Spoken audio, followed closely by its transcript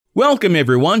Welcome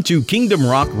everyone to Kingdom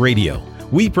Rock Radio.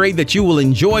 We pray that you will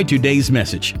enjoy today's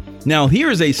message. Now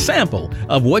here is a sample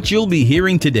of what you'll be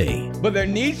hearing today. But there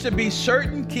needs to be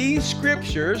certain key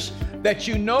scriptures that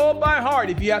you know by heart.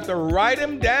 If you have to write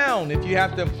them down, if you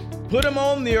have to put them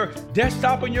on your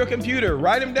desktop on your computer,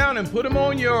 write them down and put them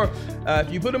on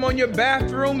if you put them on your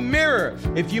bathroom mirror,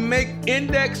 if you make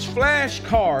index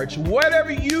flashcards,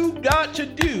 whatever you got to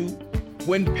do.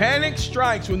 When panic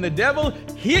strikes, when the devil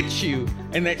hits you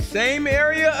in that same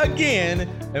area again,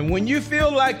 and when you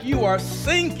feel like you are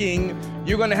sinking,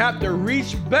 you're going to have to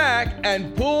reach back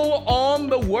and pull on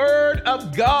the Word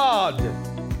of God.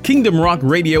 Kingdom Rock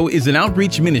Radio is an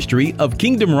outreach ministry of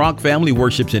Kingdom Rock Family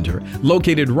Worship Center,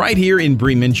 located right here in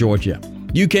Bremen, Georgia.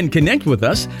 You can connect with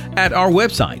us at our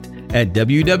website at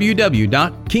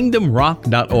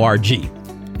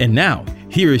www.kingdomrock.org. And now,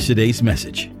 here is today's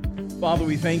message. Father,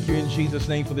 we thank you in Jesus'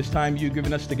 name for this time you've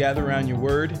given us to gather around your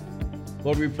word.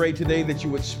 Lord, we pray today that you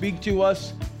would speak to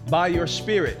us by your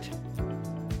Spirit.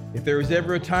 If there was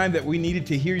ever a time that we needed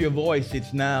to hear your voice,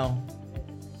 it's now.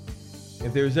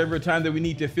 If there was ever a time that we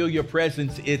need to feel your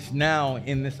presence, it's now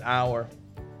in this hour.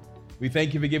 We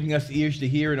thank you for giving us ears to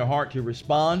hear and a heart to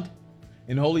respond.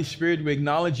 In Holy Spirit, we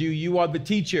acknowledge you. You are the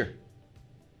teacher.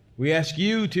 We ask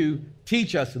you to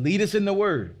teach us, lead us in the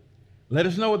word. Let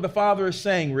us know what the Father is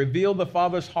saying. Reveal the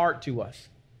Father's heart to us.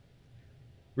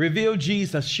 Reveal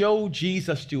Jesus. Show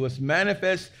Jesus to us.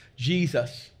 Manifest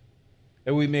Jesus,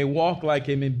 that we may walk like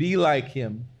him and be like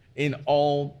him in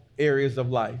all areas of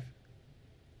life.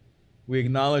 We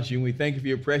acknowledge you and we thank you for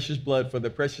your precious blood, for the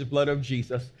precious blood of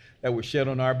Jesus that was shed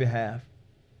on our behalf.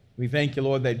 We thank you,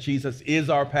 Lord, that Jesus is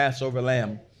our Passover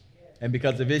lamb. And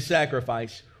because of his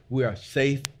sacrifice, we are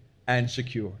safe and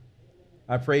secure.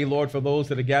 I pray, Lord, for those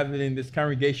that are gathered in this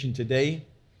congregation today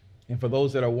and for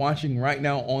those that are watching right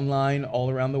now online all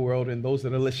around the world and those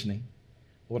that are listening.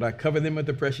 Lord, I cover them with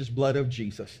the precious blood of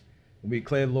Jesus. And we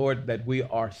declare, Lord, that we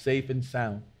are safe and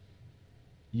sound.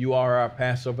 You are our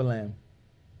Passover lamb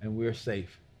and we are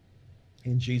safe.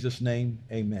 In Jesus' name,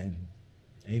 amen.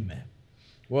 Amen.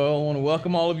 Well, I want to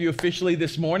welcome all of you officially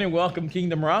this morning. Welcome,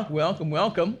 Kingdom Rock. Welcome,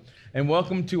 welcome. And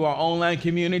welcome to our online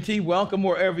community. Welcome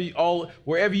wherever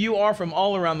you are from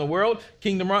all around the world.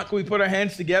 Kingdom Rock, can we put our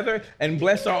hands together and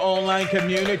bless our online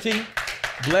community?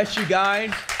 Bless you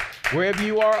guys. Wherever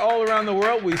you are all around the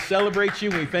world, we celebrate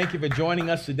you. We thank you for joining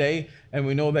us today. And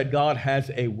we know that God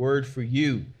has a word for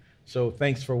you. So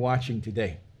thanks for watching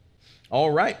today.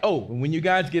 All right. Oh, and when you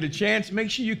guys get a chance,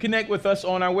 make sure you connect with us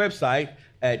on our website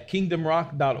at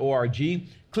kingdomrock.org.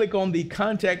 Click on the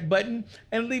contact button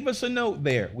and leave us a note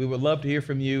there. We would love to hear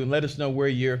from you and let us know where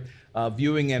you're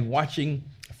viewing and watching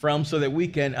from so that we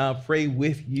can pray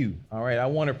with you. All right, I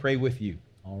want to pray with you.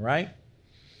 All right.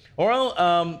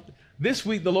 Well, this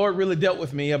week the Lord really dealt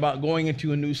with me about going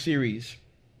into a new series.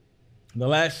 The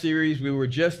last series we were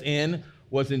just in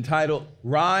was entitled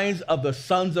Rise of the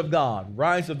Sons of God.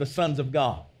 Rise of the Sons of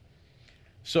God.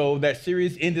 So that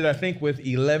series ended, I think, with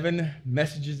 11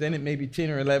 messages in it, maybe 10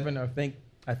 or 11, I think,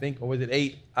 or was it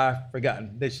 8? I've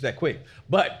forgotten. That's that quick.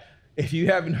 But if you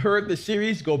haven't heard the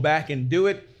series, go back and do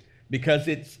it because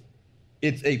it's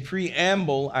a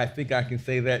preamble, I think I can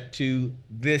say that, to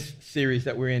this series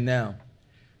that we're in now.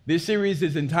 This series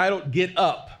is entitled Get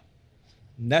Up.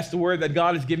 And that's the word that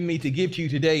God has given me to give to you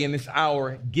today in this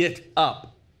hour. Get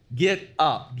up. Get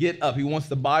up. Get up. He wants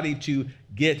the body to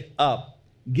get up.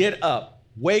 Get up.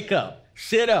 Wake up.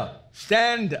 Sit up.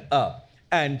 Stand up.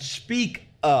 And speak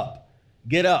up.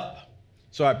 Get up.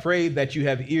 So I pray that you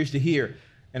have ears to hear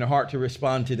and a heart to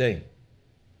respond today.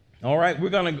 All right, we're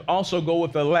going to also go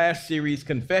with the last series,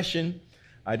 Confession.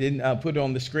 I didn't put it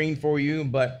on the screen for you,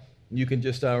 but you can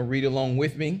just read along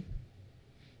with me.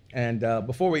 And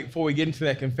before we get into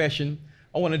that confession,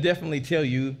 I want to definitely tell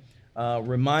you,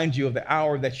 remind you of the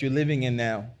hour that you're living in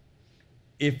now.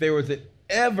 If there was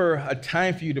ever a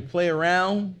time for you to play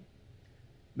around,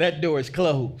 that door is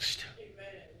closed.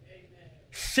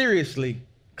 Seriously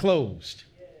closed.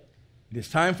 It is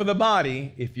time for the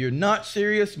body. If you're not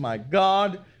serious, my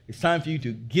God, it's time for you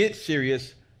to get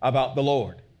serious about the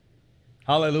Lord.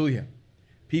 Hallelujah.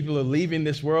 People are leaving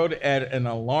this world at an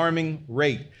alarming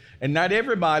rate. And not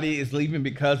everybody is leaving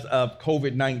because of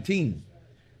COVID-19.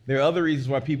 There are other reasons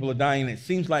why people are dying. It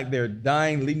seems like they're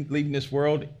dying, leaving this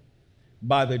world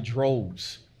by the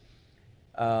droves.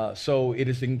 So it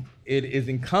is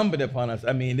incumbent upon us.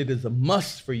 I mean, it is a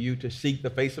must for you to seek the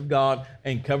face of God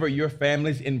and cover your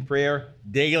families in prayer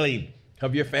daily.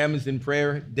 Cover your families in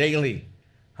prayer daily.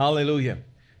 Hallelujah.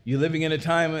 You're living in a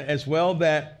time as well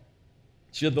that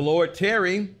should the Lord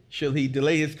tarry, should he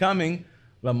delay his coming,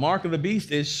 the mark of the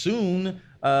beast is soon.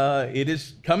 It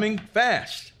is coming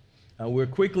fast. We're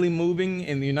quickly moving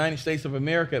in the United States of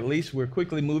America, at least, we're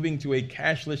quickly moving to a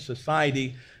cashless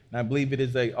society. And I believe it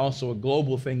is also a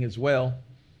global thing as well.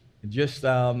 Just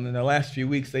in the last few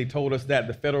weeks, they told us that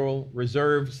the Federal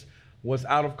Reserves was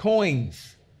out of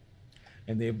coins.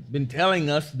 And they've been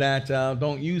telling us that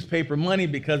don't use paper money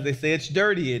because they say it's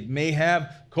dirty. It may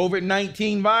have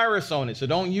COVID-19 virus on it, so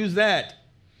don't use that.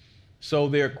 So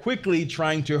they're quickly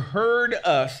trying to herd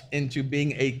us into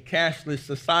being a cashless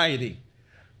society.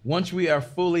 Once we are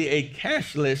fully a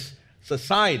cashless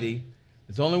society,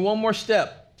 there's only one more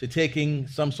step to taking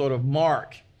some sort of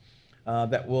mark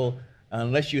that will,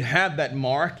 unless you have that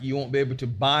mark, you won't be able to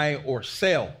buy or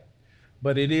sell.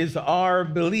 But it is our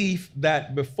belief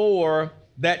that before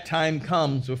that time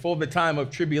comes, before the time of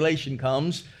tribulation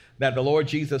comes, that the Lord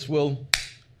Jesus will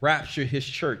rapture his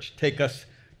church, take us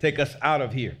out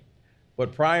of here.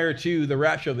 But prior to the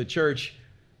rapture of the church,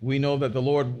 we know that the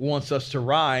Lord wants us to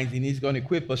rise, and he's going to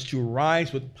equip us to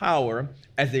rise with power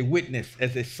as a witness,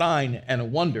 as a sign and a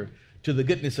wonder to the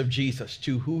goodness of Jesus,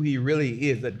 to who he really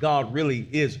is, that God really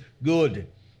is good.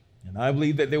 And I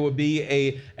believe that there will be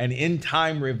an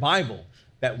end-time revival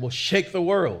that will shake the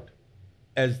world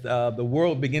as the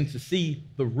world begins to see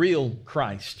the real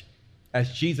Christ,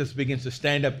 as Jesus begins to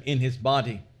stand up in his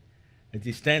body, as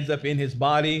he stands up in his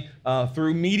body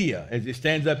through media, as he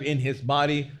stands up in his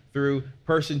body through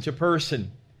person to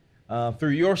person, through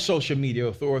your social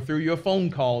media, or through your phone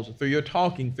calls, or through your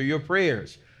talking, through your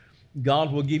prayers.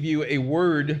 God will give you a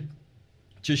word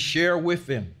to share with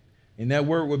them. And that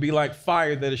word will be like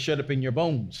fire that is shut up in your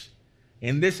bones.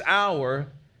 In this hour,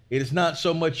 it is not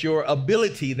so much your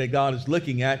ability that God is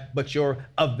looking at, but your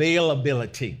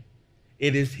availability.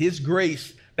 It is his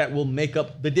grace that will make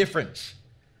up the difference.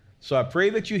 So I pray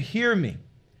that you hear me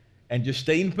and just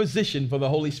stay in position for the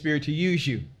Holy Spirit to use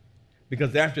you.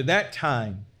 Because after that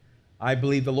time, I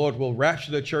believe the Lord will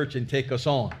rapture the church and take us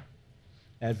on.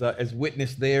 As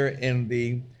witnessed there in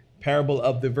the parable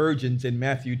of the virgins in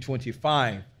Matthew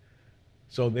 25.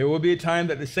 So there will be a time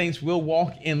that the saints will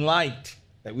walk in light,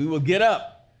 that we will get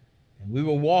up and we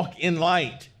will walk in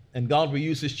light, and God will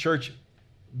use his church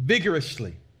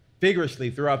vigorously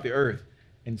throughout the earth,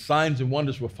 and signs and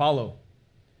wonders will follow.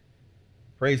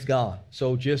 Praise God.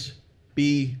 So just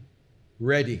be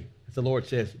ready. As the Lord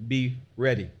says, be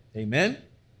ready. Amen.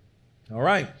 All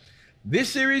right. This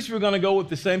series, we're going to go with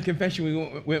the same confession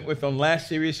we went with on last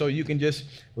series, so you can just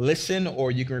listen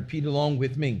or you can repeat along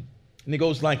with me. And it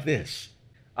goes like this.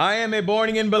 I am a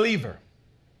born-again believer.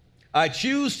 I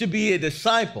choose to be a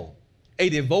disciple, a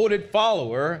devoted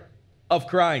follower of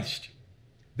Christ.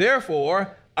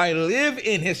 Therefore, I live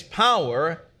in his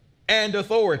power and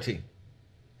authority.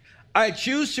 I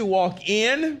choose to walk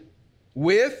in,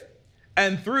 with,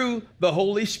 and through the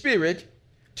Holy Spirit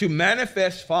to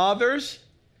manifest Father's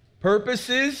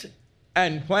purposes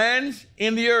and plans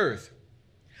in the earth.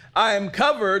 I am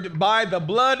covered by the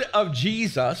blood of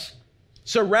Jesus,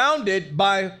 surrounded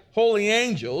by holy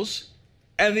angels,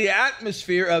 and the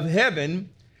atmosphere of heaven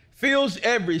fills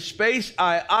every space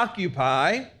I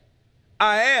occupy.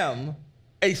 I am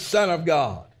a son of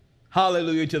God.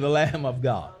 Hallelujah to the Lamb of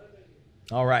God.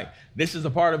 All right, this is a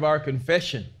part of our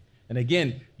confession. And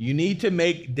again, you need to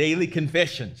make daily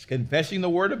confessions, confessing the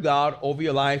word of God over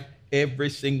your life every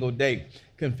single day,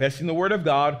 confessing the word of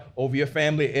God over your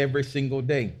family every single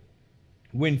day.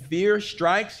 When fear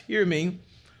strikes, hear me,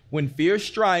 when fear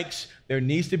strikes, there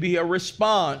needs to be a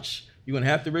response. You're going to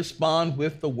have to respond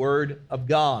with the word of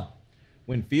God.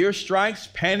 When fear strikes,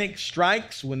 panic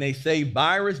strikes, when they say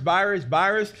virus, virus,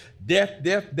 virus, death,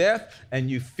 death, death, and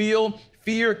you feel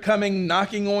fear coming,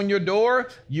 knocking on your door,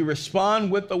 you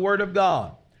respond with the word of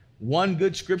God. One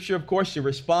good scripture, of course, to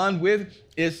respond with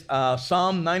is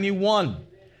Psalm 91.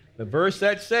 The verse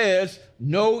that says,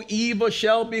 no evil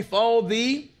shall befall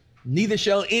thee, neither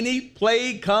shall any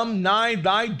plague come nigh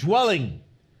thy dwelling.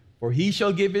 For he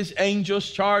shall give his angels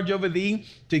charge over thee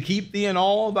to keep thee in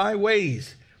all thy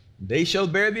ways. They shall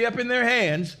bear thee up in their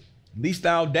hands, lest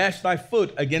thou dash thy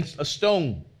foot against a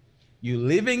stone. You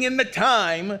living in the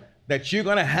time that you're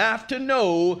going to have to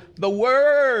know the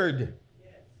word.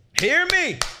 Hear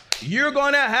me. You're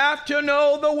going to have to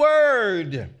know the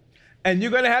word. And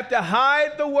you're going to have to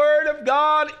hide the word of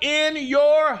God in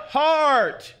your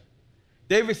heart.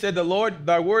 David said, the Lord,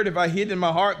 thy word have I hid in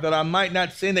my heart that I might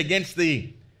not sin against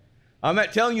thee. I'm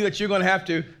not telling you that you're going to have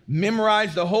to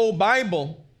memorize the whole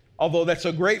Bible, although that's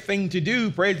a great thing to do,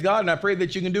 praise God, and I pray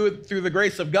that you can do it through the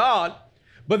grace of God.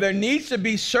 But there needs to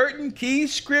be certain key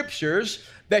scriptures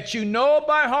that you know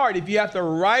by heart. If you have to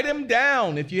write them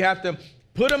down, if you have to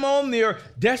Put them on your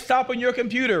desktop on your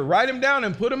computer. Write them down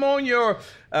and put them on your,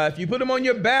 if you put them on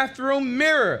your bathroom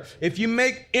mirror, if you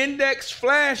make index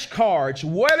flashcards,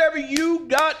 whatever you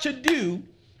got to do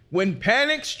when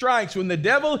panic strikes, when the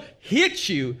devil hits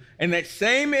you in that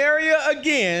same area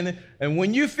again, and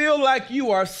when you feel like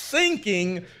you are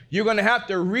sinking, you're going to have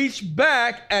to reach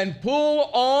back and pull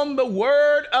on the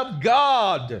Word of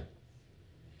God.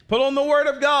 Pull on the Word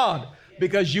of God.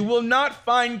 Because you will not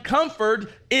find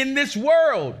comfort in this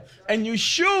world. And you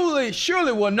surely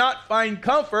will not find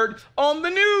comfort on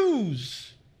the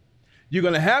news. You're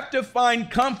going to have to find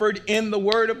comfort in the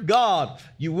Word of God.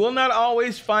 You will not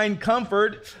always find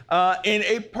comfort in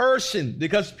a person.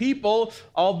 Because people,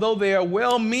 although they are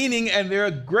well-meaning and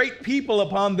they're great people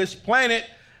upon this planet,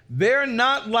 they're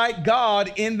not like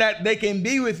God in that they can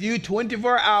be with you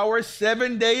 24 hours,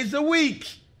 7 days a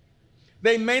week.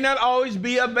 They may not always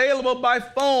be available by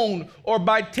phone or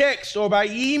by text or by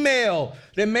email.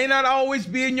 They may not always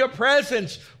be in your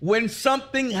presence. When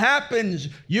something happens,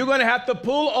 you're going to have to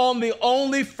pull on the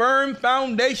only firm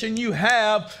foundation you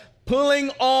have, pulling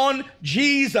on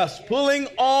Jesus, pulling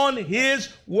on His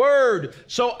Word.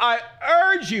 So I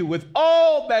urge you with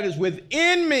all that is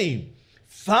within me,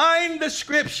 find the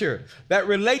scripture that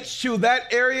relates to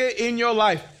that area in your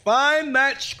life. Find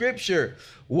that scripture.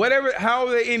 How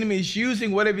the enemy is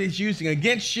using, whatever he's using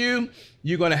against you,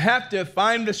 you're going to have to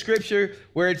find the scripture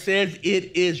where it says,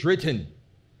 it is written.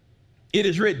 It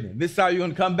is written. This is how you're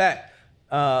going to come back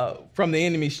from the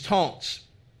enemy's taunts.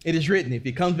 It is written. If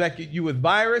he comes back at you with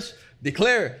virus,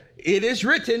 declare, it is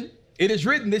written. It is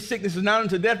written. This sickness is not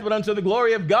unto death, but unto the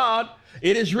glory of God.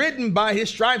 It is written, by His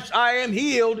stripes I am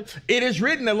healed. It is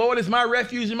written, the Lord is my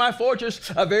refuge and my fortress,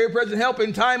 a very present help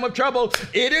in time of trouble.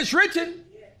 It is written.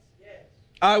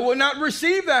 I will not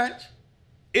receive that.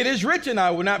 It is written. I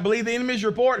will not believe the enemy's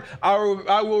report. I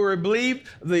will believe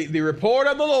the report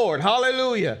of the Lord.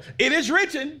 Hallelujah. It is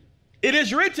written. It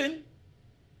is written.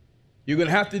 You're going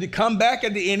to have to come back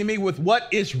at the enemy with what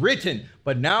is written.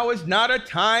 But now is not a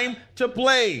time to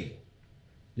play.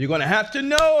 You're going to have to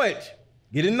know it.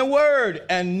 Get in the Word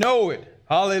and know it.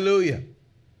 Hallelujah.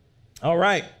 All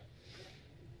right.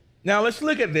 Now let's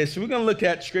look at this. We're going to look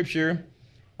at scripture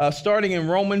starting in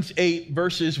Romans 8,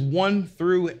 verses 1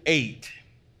 through 8.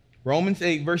 Romans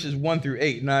 8, verses 1 through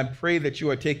 8. And I pray that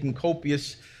you are taking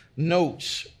copious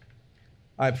notes.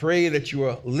 I pray that you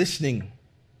are listening.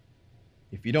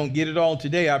 If you don't get it all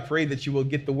today, I pray that you will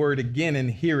get the word again and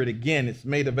hear it again. It's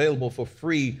made available for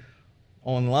free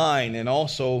online and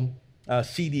also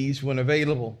CDs when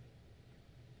available.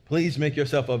 Please make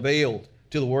yourself availed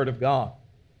to the Word of God.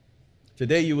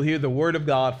 Today you will hear the Word of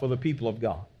God for the people of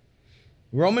God.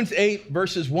 Romans 8,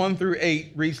 verses 1 through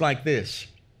 8 reads like this.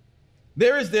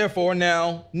 There is therefore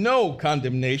now no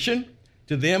condemnation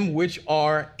to them which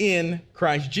are in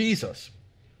Christ Jesus,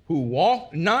 who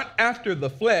walk not after the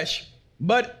flesh,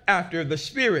 but after the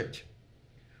Spirit.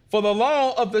 For the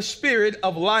law of the Spirit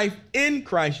of life in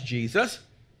Christ Jesus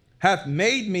hath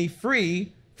made me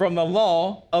free from the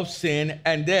law of sin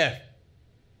and death.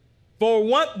 For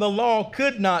what the law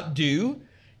could not do,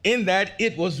 in that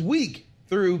it was weak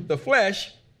through the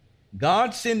flesh,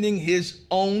 God sending His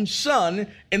own Son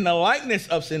in the likeness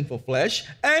of sinful flesh,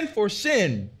 and for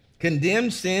sin,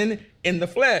 condemned sin in the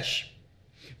flesh.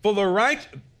 For the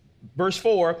verse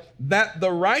 4, that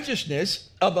the righteousness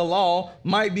of the law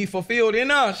might be fulfilled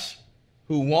in us,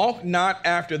 who walk not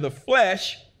after the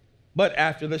flesh, but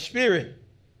after the Spirit.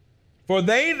 For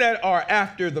they that are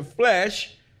after the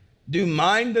flesh do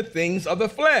mind the things of the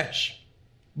flesh,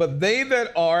 but they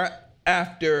that are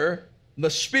after the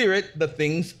Spirit, the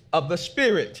things of the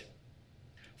Spirit.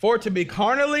 For to be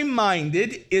carnally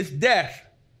minded is death,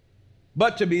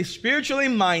 but to be spiritually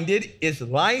minded is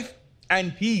life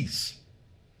and peace.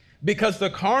 Because the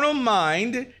carnal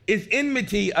mind is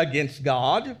enmity against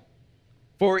God,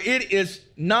 for it is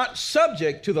not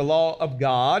subject to the law of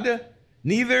God,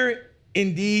 neither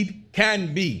indeed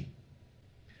can be.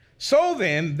 So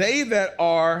then, they that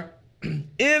are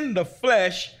in the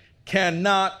flesh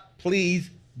cannot please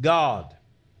God.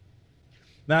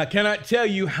 Now, I cannot tell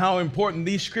you how important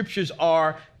these scriptures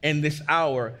are in this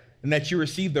hour, and that you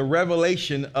receive the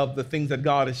revelation of the things that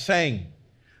God is saying.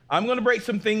 I'm going to break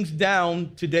some things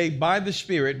down today by the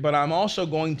Spirit, but I'm also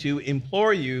going to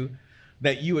implore you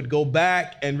that you would go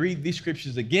back and read these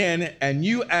scriptures again, and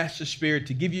you ask the Spirit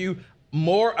to give you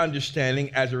more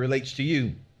understanding as it relates to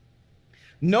you.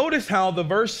 Notice how the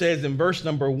verse says in verse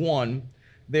number 1,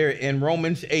 there in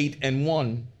Romans 8 and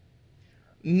 1.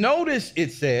 Notice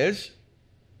it says,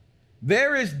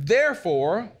 there is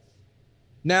therefore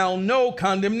now no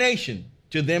condemnation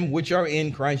to them which are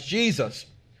in Christ Jesus,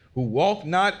 who walk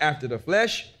not after the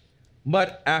flesh,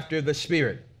 but after the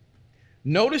Spirit.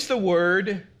 Notice the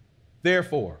word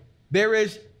therefore. There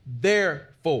is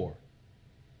therefore.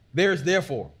 There's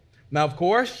therefore. Now, of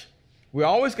course, we're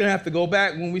always going to have to go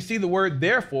back. When we see the word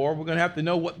therefore, we're going to have to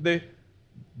know what the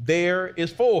there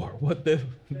is for, what the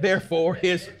therefore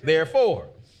is there for.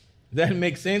 Does that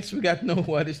make sense? We got to know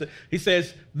what it is. He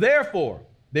says, therefore,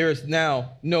 there is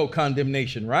now no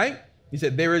condemnation, right? He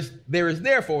said, there is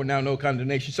therefore now no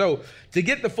condemnation. So to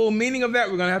get the full meaning of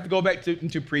that, we're going to have to go back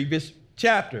into previous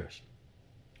chapters.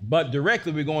 But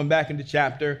directly, we're going back into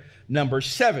chapter number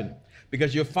 7,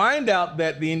 because you'll find out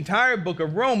that the entire book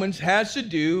of Romans has to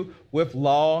do with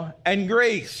law and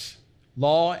grace.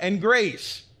 Law and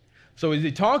grace. So as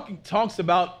he talks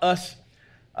about us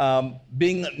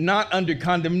being not under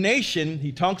condemnation,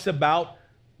 he talks about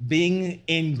being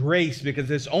in grace, because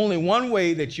there's only one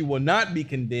way that you will not be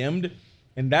condemned,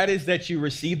 and that is that you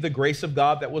receive the grace of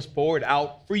God that was poured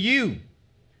out for you.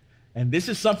 And this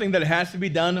is something that has to be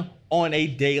done on a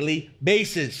daily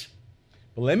basis.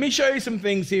 But let me show you some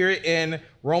things here in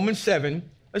Romans 7.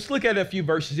 Let's look at a few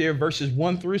verses here, verses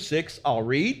 1 through 6. I'll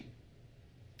read.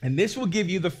 And this will give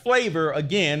you the flavor,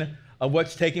 again, of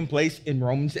what's taking place in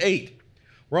Romans 8.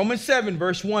 Romans 7,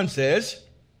 verse 1 says,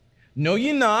 know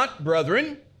ye not,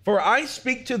 brethren, for I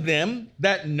speak to them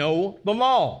that know the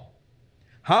law,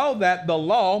 how that the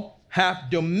law hath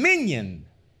dominion,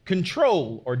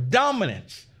 control, or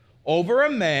dominance over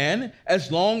a man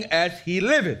as long as he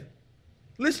liveth.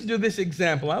 Listen to this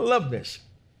example. I love this.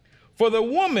 For the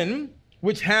woman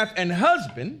which hath an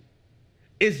husband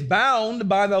is bound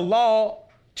by the law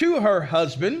to her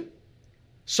husband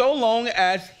so long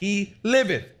as he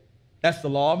liveth. That's the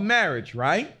law of marriage,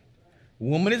 right? The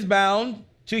woman is bound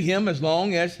to him as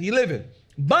long as he liveth.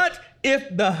 But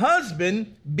if the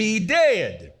husband be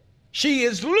dead, she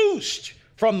is loosed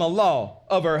from the law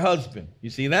of her husband. You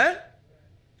see that?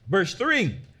 Verse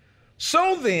 3.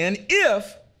 So then,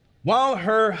 if while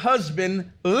her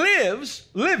husband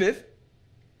liveth,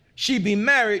 she be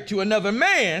married to another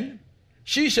man,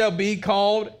 she shall be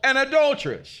called an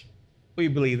adulteress. We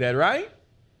believe that, right?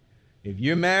 If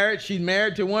you're married, she's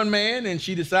married to one man, and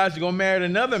she decides to go marry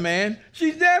another man,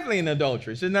 she's definitely an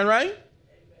adulteress. Isn't that right?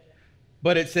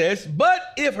 But it says, but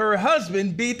if her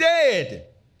husband be dead,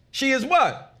 she is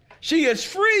what? She is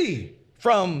free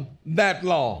from that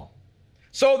law,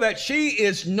 so that she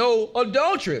is no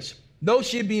adulteress, though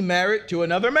she be married to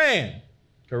another man.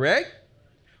 Correct?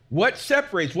 What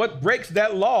separates, what breaks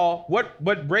that law,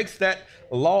 what breaks that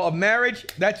law of marriage?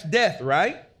 That's death,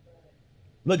 right?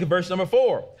 Look at verse number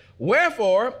 4.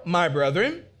 Wherefore, my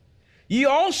brethren, ye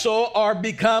also are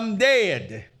become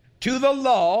dead to the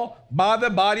law by the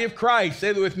body of Christ. Say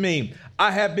it with me. I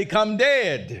have become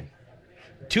dead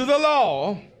to the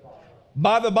law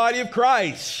by the body of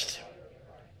Christ.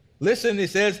 Listen,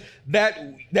 it says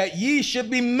that ye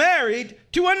should be married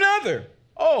to another.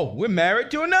 Oh, we're married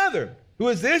to another. Who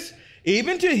is this?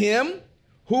 Even to him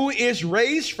who is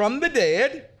raised from the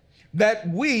dead, that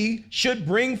we should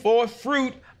bring forth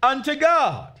fruit unto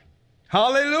God.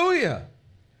 Hallelujah.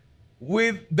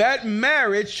 With that,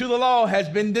 marriage to the law has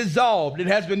been dissolved. It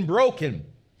has been broken.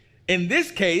 In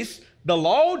this case, the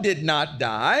law did not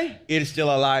die. It is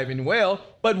still alive and well,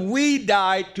 but we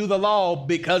died to the law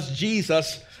because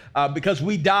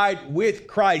we died with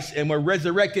Christ and were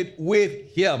resurrected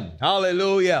with him.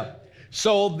 Hallelujah.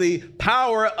 So the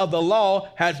power of the law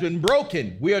has been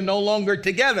broken. We are no longer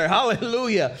together.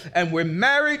 Hallelujah. And we're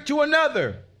married to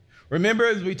another. Remember,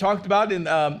 as we talked about in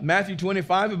Matthew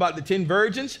 25 about the 10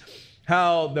 virgins,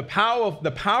 how the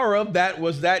power of that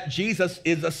was that Jesus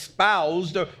is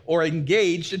espoused or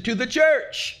engaged to the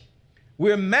church.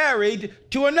 We're married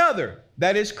to another.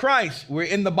 That is Christ. We're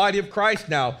in the body of Christ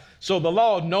now. So the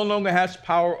law no longer has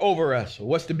power over us.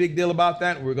 What's the big deal about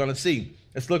that? We're going to see.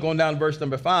 Let's look on down to verse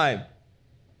number 5.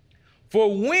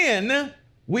 For when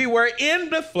we were in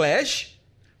the flesh,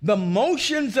 the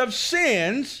motions of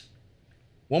sins,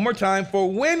 one more time,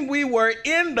 for when we were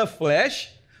in the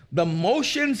flesh, the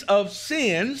motions of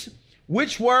sins,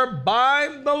 which were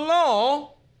by the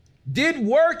law, did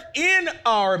work in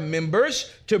our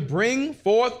members to bring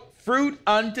forth fruit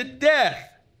unto death.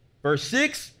 Verse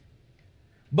 6,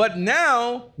 but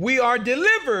now we are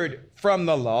delivered from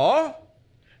the law,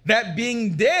 that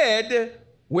being dead,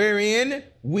 wherein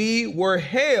we were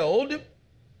held,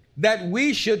 that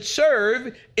we should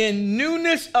serve in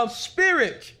newness of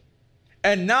spirit,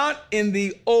 and not in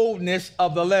the oldness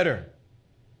of the letter.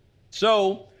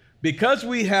 So, because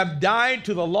we have died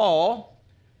to the law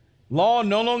no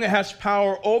longer has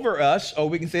power over us, or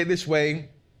we can say it this way,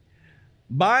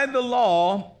 by the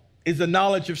law is the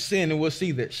knowledge of sin, and we'll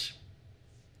see this.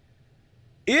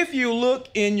 If you look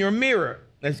in your mirror,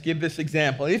 let's give this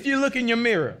example. If you look in your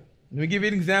mirror, let me give you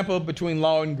an example between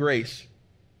law and grace.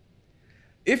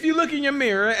 If you look in your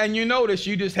mirror and you notice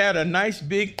you just had a nice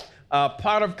big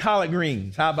pot of collard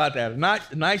greens. How about that?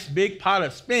 A nice big pot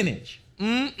of spinach.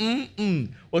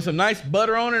 With some nice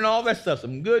butter on it and all that stuff.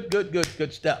 Some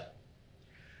good stuff.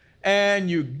 And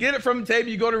you get it from the table,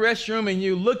 you go to the restroom and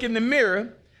you look in the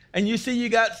mirror and you see you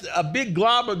got a big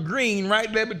glob of green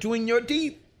right there between your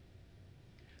teeth.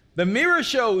 The mirror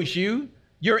shows you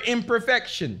your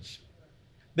imperfections.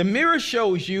 The mirror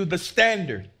shows you the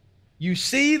standard. You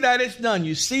see that it's done.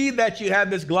 You see that you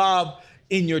have this glob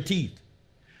in your teeth.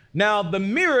 Now, the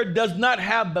mirror does not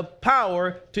have the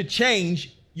power to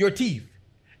change your teeth.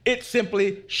 It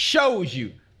simply shows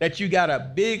you that you got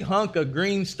a big hunk of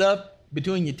green stuff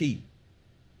between your teeth.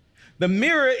 The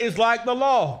mirror is like the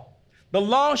law. The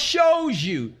law shows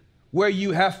you where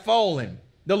you have fallen.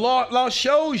 The law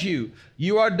shows you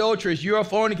are adulterous, you are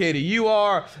fornicator, you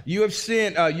have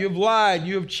sinned, you have lied,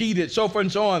 you have cheated, so forth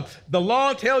and so on. The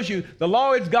law tells you, the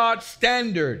law is God's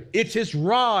standard. It's his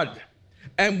rod.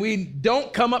 And we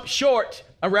don't come up short,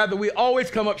 or rather we always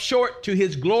come up short to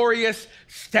his glorious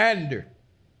standard.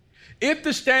 If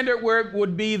the standard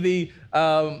would be the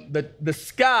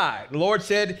sky, the Lord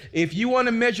said, if you want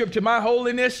to measure up to my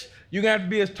holiness, you're going to have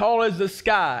to be as tall as the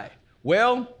sky.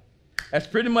 Well, that's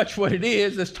pretty much what it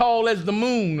is, as tall as the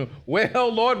moon.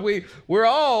 Well, Lord, we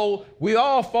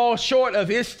all fall short of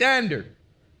his standard.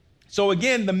 So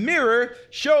again, the mirror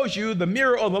or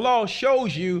the law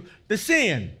shows you the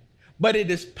sin, but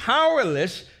it is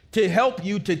powerless to help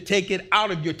you to take it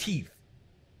out of your teeth.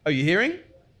 Are you hearing?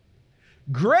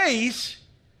 Grace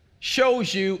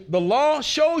shows you, the law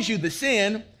shows you the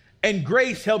sin, and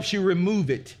grace helps you remove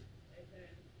it.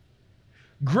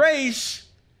 Grace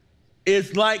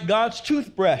is like God's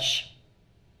toothbrush.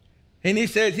 And he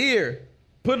says, here,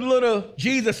 put a little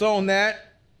Jesus on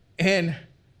that and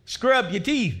scrub your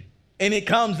teeth, and it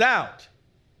comes out.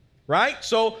 Right?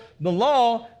 So the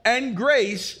law and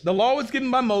grace, the law was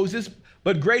given by Moses,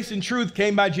 but grace and truth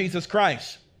came by Jesus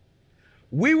Christ.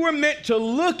 We were meant to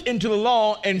look into the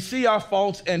law and see our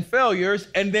faults and failures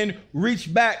and then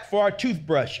reach back for our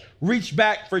toothbrush, reach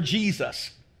back for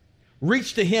Jesus,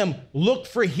 reach to him, look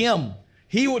for him.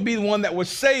 He would be the one that would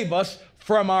save us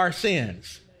from our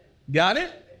sins. Got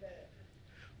it?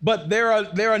 But there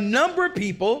are a number of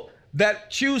people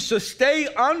that choose to stay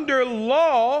under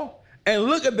law and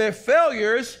look at their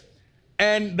failures.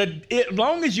 And as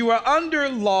long as you are under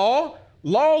law,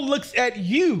 law looks at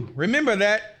you. Remember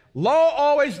that. Law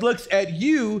always looks at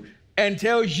you and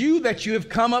tells you that you have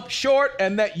come up short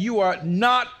and that you are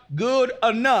not good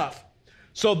enough.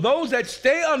 So those that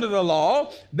stay under the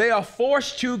law, they are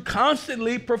forced to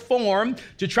constantly perform,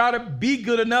 to try to be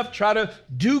good enough, try to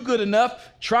do good enough,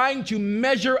 trying to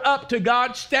measure up to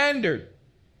God's standard.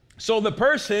 So the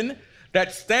person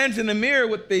that stands in the mirror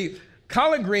with the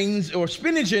collard greens or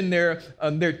spinach in their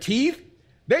teeth,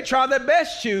 they try their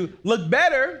best to look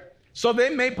better. So they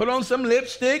may put on some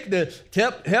lipstick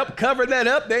to help cover that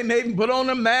up. They may even put on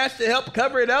a mask to help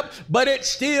cover it up, but it's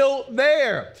still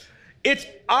there. It's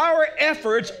our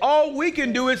efforts. All we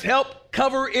can do is help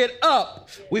cover it up.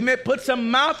 We may put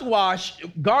some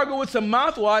mouthwash, gargle with some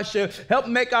mouthwash to help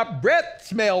make our breath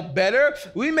smell better.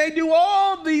 We may do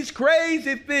all these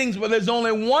crazy things, but there's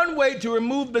only one way to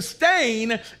remove the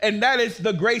stain, and that is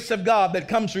the grace of God that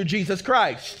comes through Jesus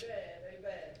Christ.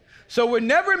 Amen. So we're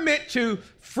never meant to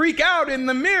freak out in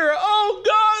the mirror. Oh,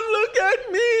 God, look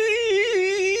at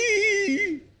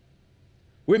me.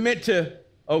 We're meant to,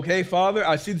 okay, Father,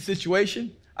 I see the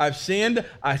situation. I've sinned.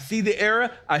 I see the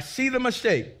error. I see the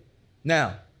mistake.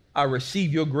 Now, I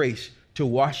receive your grace to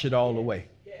wash it all away.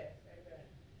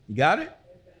 You got it?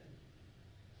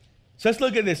 So let's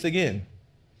look at this again.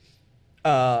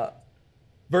 Verse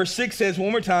 6 says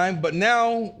one more time, but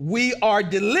now we are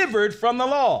delivered from the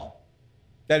law.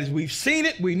 That is, we've seen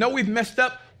it. We know we've messed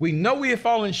up. We know we have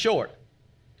fallen short.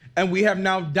 And we have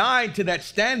now died to that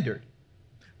standard.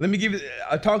 Let me give you,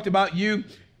 I talked about you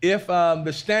if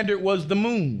the standard was the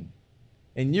moon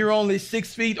and you're only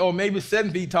 6 feet or maybe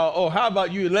 7 feet tall. Oh, how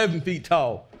about you 11 feet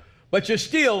tall? But you're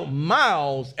still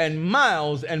miles and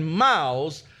miles and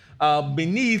miles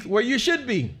beneath where you should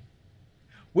be.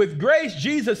 With grace,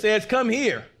 Jesus says, come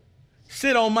here,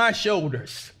 sit on my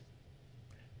shoulders.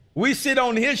 We sit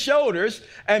on his shoulders,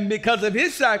 and because of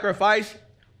his sacrifice,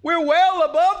 we're well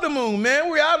above the moon, man.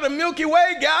 We're out of the Milky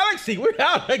Way galaxy. We're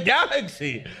out of the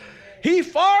galaxy. He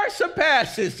far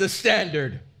surpasses the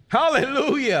standard.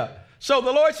 Hallelujah. So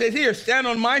the Lord says, here, stand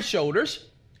on my shoulders.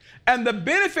 And the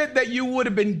benefit that you would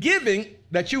have been giving,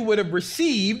 that you would have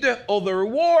received, or the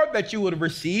reward that you would have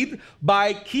received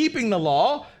by keeping the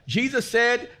law, Jesus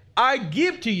said, I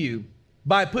give to you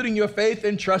by putting your faith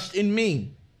and trust in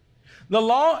me. The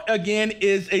law, again,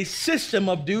 is a system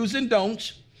of do's and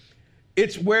don'ts.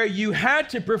 It's where you had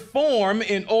to perform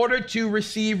in order to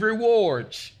receive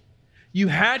rewards. You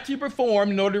had to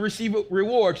perform in order to receive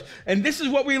rewards. And this is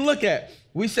what we look at.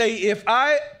 We say, if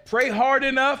I pray hard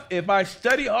enough, if I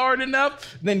study hard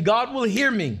enough, then God will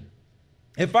hear me.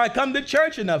 If I come to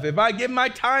church enough, if I give my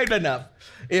tithe enough,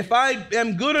 if I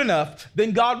am good enough,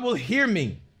 then God will hear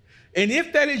me. And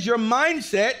if that is your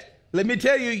mindset, let me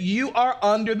tell you, you are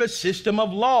under the system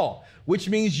of law, which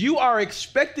means you are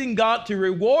expecting God to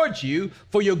reward you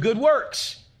for your good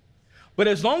works. But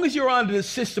as long as you're under the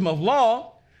system of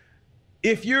law,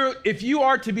 if you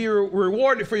are to be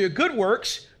rewarded for your good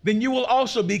works, then you will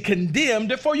also be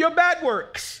condemned for your bad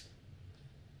works.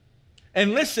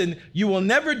 And listen, you will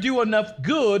never do enough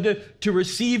good to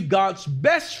receive God's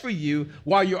best for you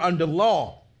while you're under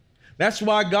law. That's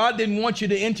why God didn't want you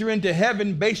to enter into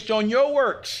heaven based on your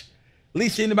works. At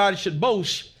least anybody should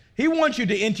boast. He wants you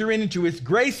to enter into his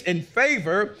grace and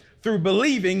favor through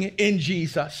believing in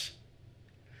Jesus.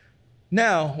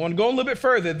 Now, I want to go a little bit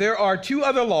further. There are two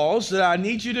other laws that I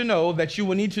need you to know that you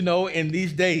will need to know in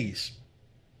these days.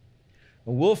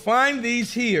 We'll find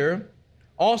these here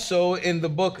also in the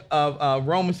book of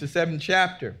Romans, the 7th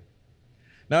chapter.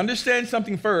 Now, understand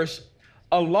something first.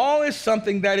 A law is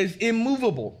something that is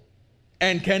immovable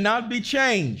and cannot be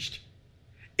changed.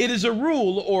 It is a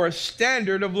rule or a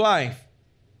standard of life.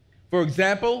 For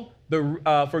example, the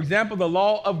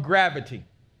law of gravity.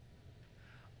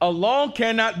 A law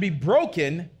cannot be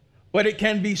broken, but it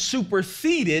can be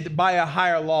superseded by a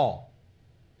higher law.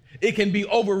 It can be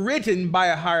overwritten by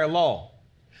a higher law.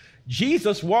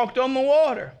 Jesus walked on the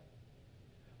water.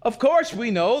 Of course,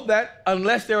 we know that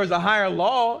unless there is a higher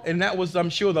law, and that was, I'm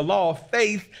sure, the law of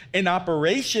faith in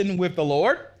operation with the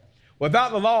Lord.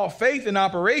 Without the law of faith in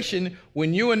operation,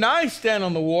 when you and I stand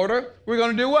on the water, we're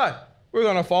going to do what? We're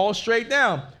going to fall straight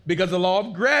down because the law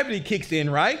of gravity kicks in,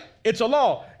 right? It's a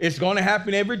law. It's going to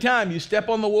happen every time. You step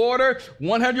on the water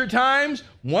 100 times,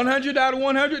 100 out of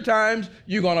 100 times,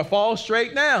 you're going to fall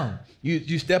straight down.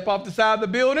 You step off the side of the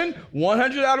building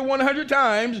 100 out of 100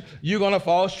 times, you're going to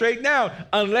fall straight down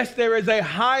unless there is a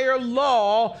higher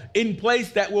law in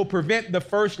place that will prevent the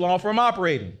first law from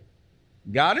operating.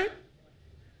 Got it?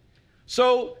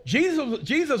 So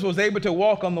Jesus was able to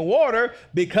walk on the water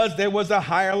because there was a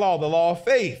higher law, the law of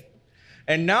faith.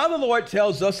 And now the Lord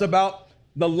tells us about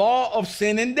the law of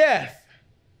sin and death.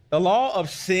 The law of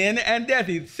sin and death.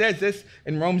 He says this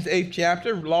in Romans 8th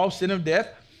chapter, law of sin of death.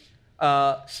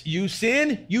 You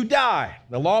sin, you die.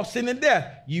 The law of sin and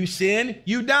death. You sin,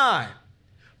 you die.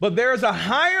 But there is a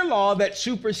higher law that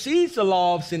supersedes the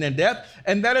law of sin and death,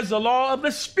 and that is the law of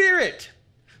the Spirit.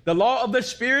 The law of the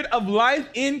Spirit of life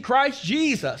in Christ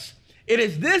Jesus. It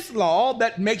is this law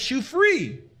that makes you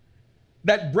free,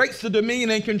 that breaks the dominion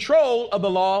and control of the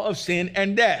law of sin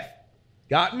and death.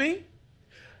 Got me?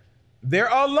 There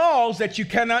are laws that you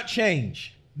cannot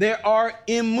change. They are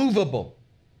immovable,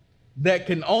 that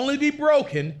can only be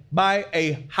broken by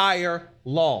a higher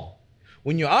law.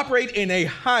 When you operate in a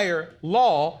higher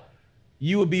law,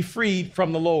 you will be freed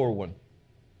from the lower one.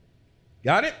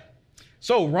 Got it?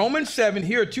 So Romans 7,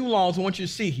 here are two laws I want you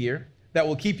to see here that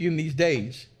will keep you in these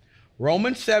days.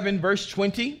 Romans 7, verse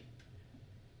 20,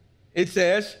 it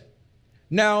says,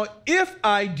 now if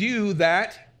I do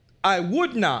that I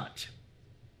would not,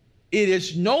 it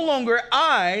is no longer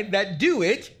I that do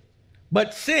it,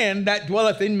 but sin that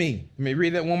dwelleth in me. Let me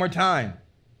read that one more time.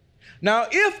 Now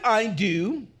if I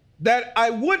do that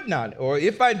I would not, or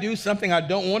if I do something I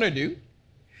don't want to do,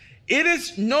 it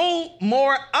is no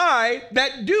more I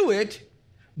that do it,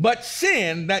 but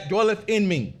sin that dwelleth in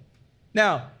me.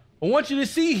 Now, I want you to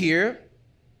see here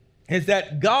is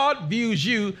that God views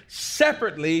you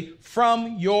separately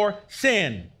from your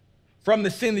sin, from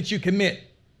the sin that you commit.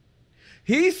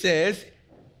 He says,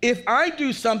 if I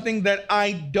do something that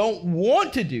I don't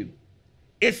want to do,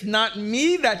 it's not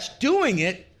me that's doing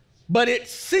it, but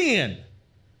it's sin.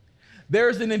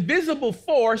 There's an invisible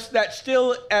force that's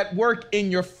still at work in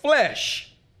your flesh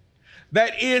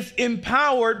that is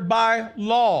empowered by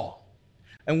law.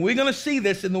 And we're going to see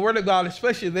this in the Word of God,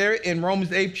 especially there in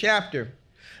Romans 8th chapter,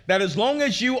 that as long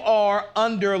as you are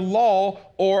under law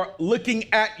or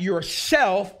looking at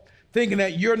yourself, thinking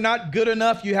that you're not good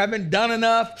enough, you haven't done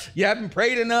enough, you haven't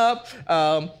prayed enough,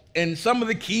 and some of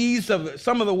the keys of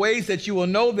some of the ways that you will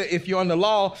know that if you're under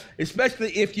law,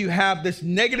 especially if you have this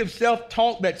negative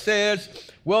self-talk that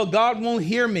says, well, God won't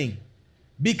hear me.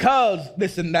 because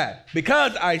this and that,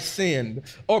 because I sinned,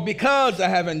 or because I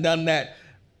haven't done that.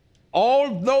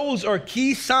 All those are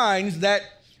key signs that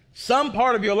some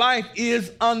part of your life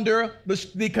is under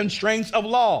the constraints of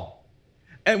law.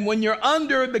 And when you're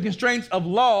under the constraints of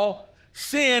law,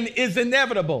 sin is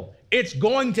inevitable. It's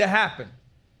going to happen.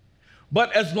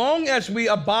 But as long as we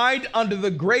abide under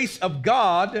the grace of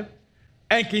God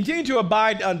and continue to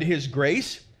abide under his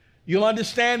grace, you'll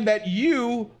understand that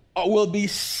you will be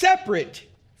separate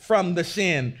from the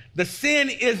sin. The sin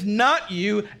is not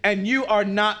you, and you are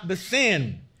not the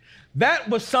sin. That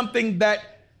was something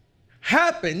that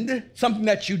happened, something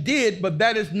that you did, but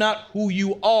that is not who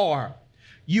you are.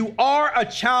 You are a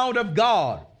child of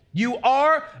God. You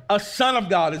are a son of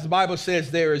God, as the Bible says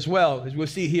there as well, as we'll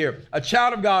see here. A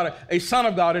child of God, a son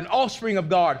of God, an offspring of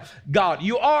God.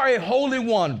 You are a holy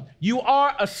one. You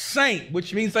are a saint,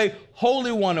 which means a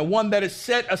holy one, a one that is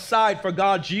set aside for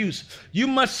God's use. You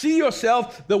must see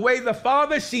yourself the way the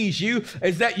Father sees you,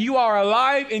 is that you are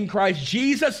alive in Christ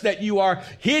Jesus, that you are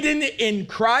hidden in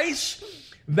Christ,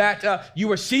 that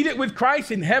you are seated with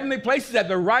Christ in heavenly places at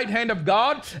the right hand of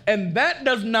God, and that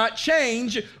does not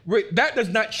change. That does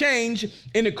not change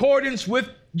in accordance with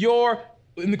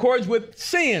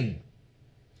sin.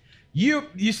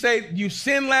 You say you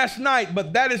sinned last night,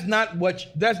 but that's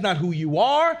not who you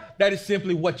are. That is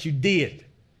simply what you did.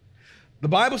 The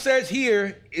Bible says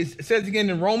here, it says again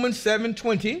in Romans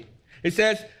 7:20, it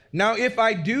says, "Now if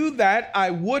I do that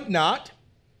I would not,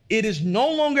 it is no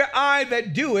longer I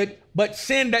that do it, but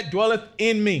sin that dwelleth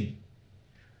in me."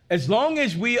 As long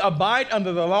as we abide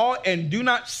under the law and do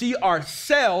not see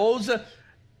ourselves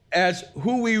as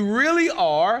who we really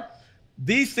are,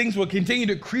 these things will continue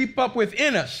to creep up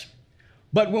within us.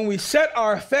 But when we set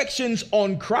our affections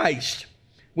on Christ,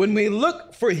 when we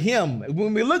look for him,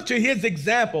 when we look to his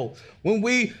example, when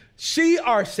we see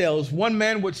ourselves, one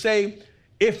man would say,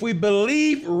 if we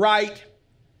believe right,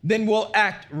 then we'll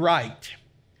act right.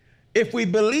 If we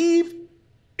believe,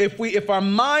 if our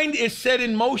mind is set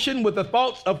in motion with the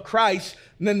thoughts of Christ,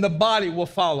 then the body will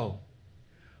follow.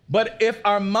 But if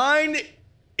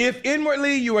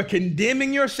inwardly you are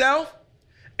condemning yourself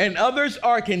and others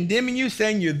are condemning you,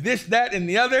 saying you're this, that, and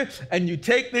the other, and you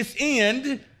take this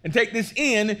in,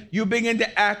 you begin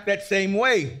to act that same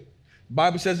way. The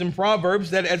Bible says in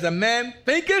Proverbs that as a man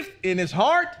thinketh in his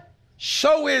heart,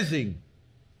 so is he.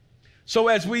 So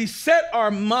as we set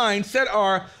our mind, set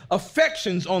our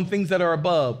affections on things that are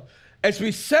above, as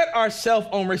we set ourselves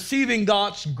on receiving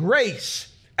God's grace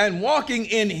and walking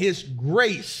in his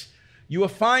grace, you will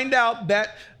find out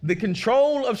that the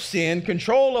control of sin,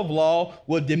 control of law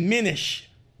will diminish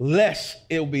less.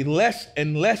 It will be less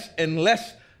and less and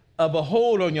less of a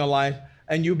hold on your life,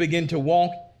 and you begin to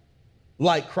walk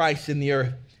like Christ in the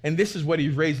earth. And this is what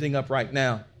he's raising up right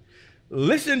now.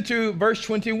 Listen to verse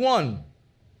 21.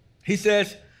 He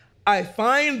says, I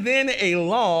find then a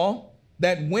law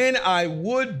that when I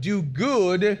would do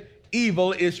good,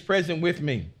 evil is present with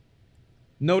me.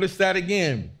 Notice that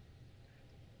again.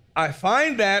 I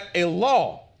find that a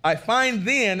law. I find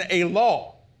then a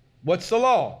law. What's the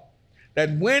law?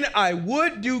 That when I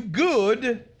would do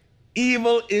good,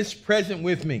 evil is present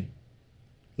with me.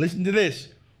 Listen to this.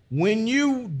 When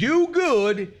you do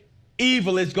good,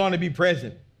 evil is going to be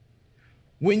present.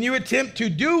 When you attempt to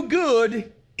do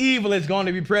good, evil is going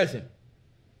to be present.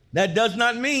 That does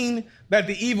not mean that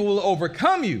the evil will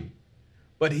overcome you,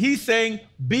 but he's saying,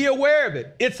 be aware of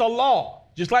it. It's a law,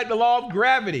 just like the law of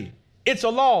gravity. It's a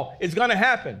law. It's going to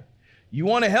happen. You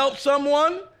want to help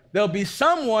someone, there'll be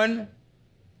someone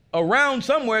around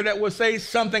somewhere that will say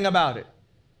something about it.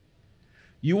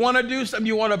 You want to do something,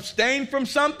 you want to abstain from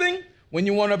something. When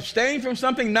you want to abstain from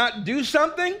something, not do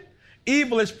something,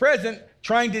 evil is present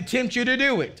trying to tempt you to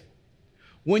do it.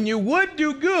 When you would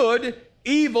do good,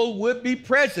 evil would be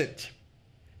present.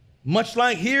 Much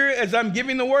like here, as I'm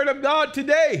giving the word of God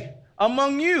today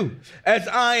among you, as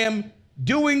I am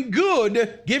doing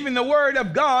good, giving the word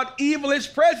of God, evil is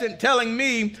present telling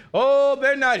me, oh,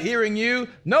 they're not hearing you.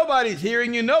 Nobody's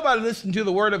hearing you. Nobody listens to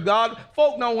the word of God.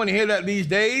 Folk don't want to hear that these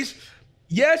days.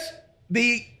 Yes,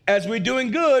 as we're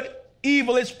doing good,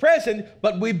 evil is present,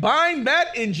 but we bind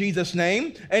that in Jesus'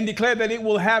 name and declare that it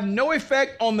will have no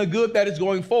effect on the good that is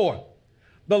going forth.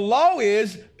 The law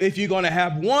is, if you're going to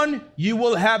have one, you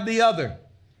will have the other.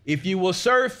 If you will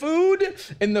serve food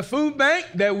in the food bank,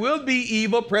 there will be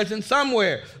evil present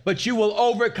somewhere, but you will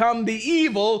overcome the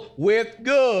evil with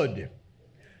good.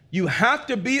 You have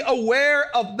to be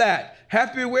aware of that.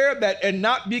 Have to be aware of that and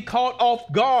not be caught off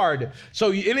guard.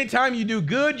 So anytime you do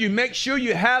good, you make sure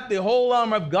you have the whole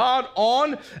armor of God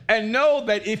on and know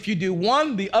that if you do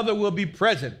one, the other will be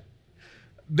present.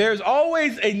 there's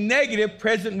always a negative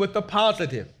present with the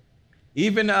positive.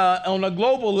 Even on a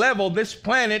global level, this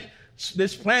planet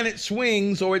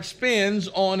swings, or it spins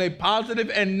on a positive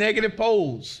and negative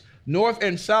poles, north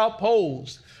and south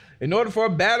poles. In order for a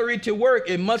battery to work,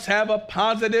 it must have a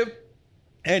positive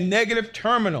and negative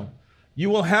terminal. You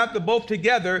will have them both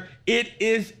together. It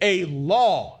is a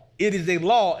law. It is a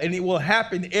law, and it will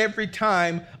happen every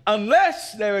time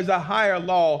unless there is a higher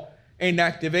law in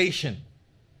activation.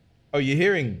 Are you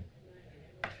hearing?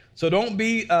 So don't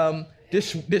be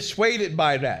dissuaded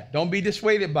by that. Don't be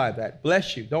dissuaded by that.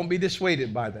 Bless you. Don't be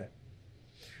dissuaded by that.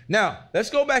 Now, let's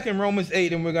go back in Romans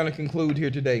 8, and we're going to conclude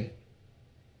here today.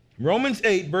 Romans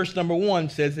 8, verse number 1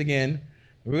 says again,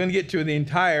 we're going to get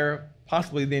to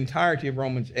possibly the entirety of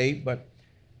Romans 8, but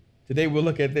today we'll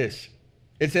look at this.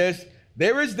 It says,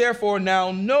 there is therefore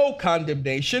now no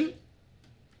condemnation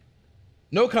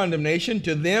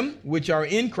to them which are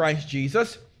in Christ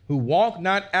Jesus, who walk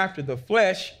not after the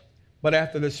flesh, but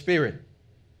after the Spirit.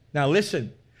 Now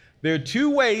listen, there are two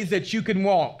ways that you can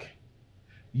walk.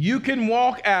 You can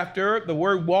walk after, the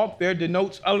word walk there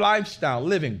denotes a lifestyle,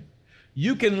 living.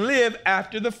 You can live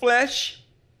after the flesh,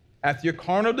 after your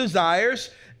carnal desires,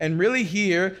 and really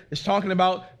here it's talking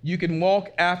about you can walk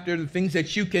after the things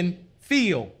that you can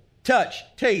feel, touch,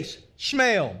 taste,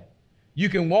 smell. You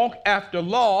can walk after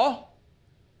law,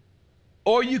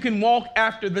 or you can walk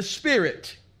after the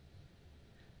Spirit.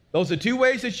 Those are two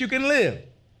ways that you can live.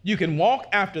 You can walk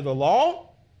after the law,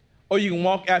 or you can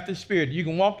walk after the Spirit. You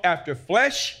can walk after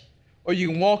flesh, or you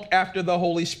can walk after the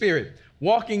Holy Spirit.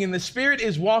 Walking in the Spirit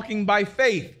is walking by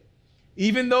faith.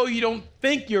 Even though you don't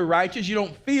think you're righteous, you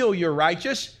don't feel you're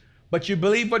righteous, but you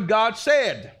believe what God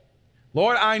said.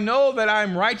 Lord, I know that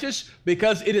I'm righteous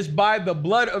because it is by the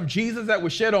blood of Jesus that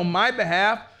was shed on my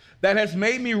behalf that has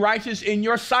made me righteous in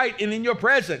your sight and in your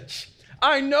presence.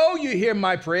 I know you hear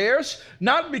my prayers,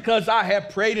 not because I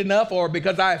have prayed enough, or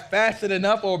because I have fasted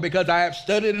enough, or because I have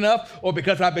studied enough, or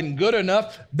because I've been good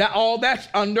enough. That's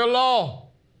under law.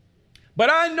 But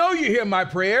I know you hear my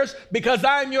prayers because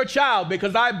I am your child,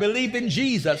 because I believe in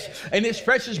Jesus, and his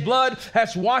precious blood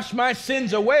has washed my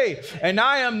sins away, and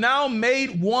I am now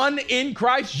made one in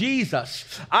Christ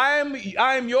Jesus. I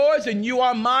am yours and you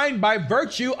are mine by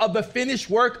virtue of the finished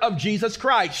work of Jesus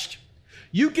Christ.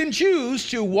 You can choose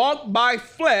to walk by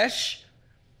flesh,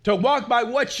 to walk by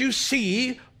what you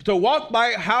see, to walk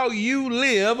by how you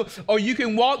live, or you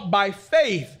can walk by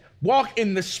faith. Walk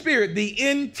in the Spirit, the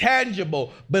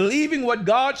intangible, believing what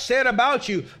God said about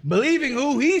you, believing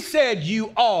who he said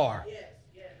you are. Yes,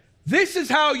 yes. This is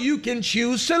how you can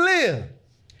choose to live.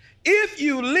 If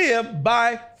you live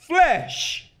by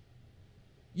flesh,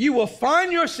 you will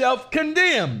find yourself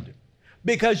condemned,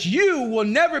 because you will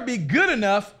never be good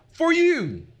enough for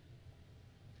you.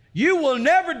 You will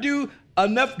never do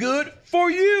enough good for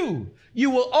you. You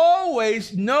will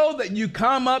always know that you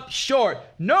come up short.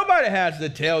 Nobody has to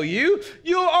tell you.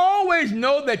 You'll always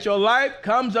know that your life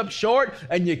comes up short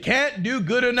and you can't do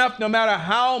good enough no matter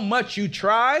how much you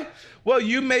try. Well,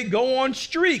 you may go on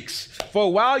streaks. For a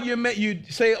while, you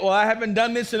say, well, I haven't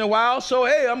done this in a while, so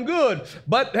hey, I'm good.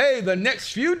 But hey, the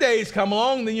next few days come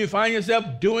along, then you find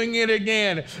yourself doing it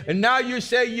again. And now you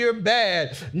say you're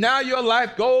bad. Now your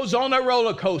life goes on a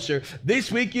roller coaster.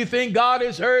 This week you think God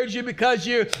has heard you because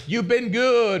you've been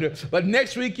good. But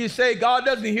next week you say God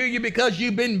doesn't hear you because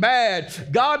you've been bad.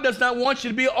 God does not want you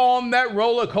to be on that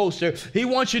roller coaster. He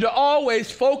wants you to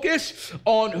always focus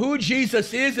on who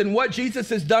Jesus is and what Jesus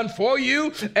has done for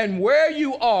you and where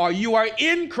you are. You are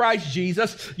in Christ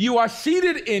Jesus. You are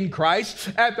seated in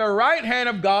Christ at the right hand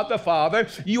of God the Father.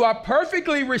 You are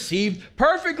perfectly received,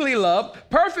 perfectly loved,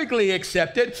 perfectly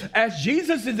accepted. As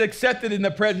Jesus is accepted in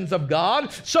the presence of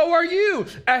God, so are you.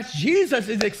 As Jesus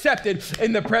is accepted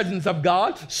in the presence of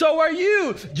God, so are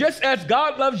you. Just as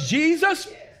God loves Jesus,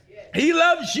 he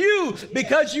loves you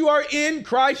because you are in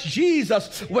Christ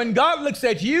Jesus. When God looks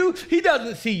at you, he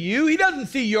doesn't see you. He doesn't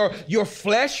see your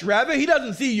flesh, rather. He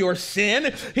doesn't see your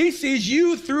sin. He sees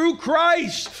you through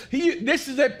Christ. This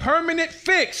is a permanent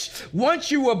fix.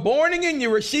 Once you were born again, you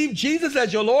received Jesus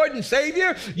as your Lord and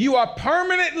Savior, you are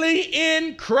permanently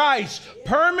in Christ.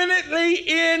 Permanently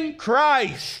in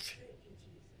Christ.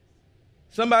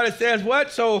 Somebody says,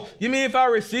 what? So you mean if I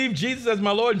receive Jesus as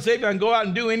my Lord and Savior, I can go out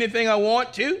and do anything I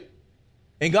want to?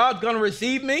 And God's going to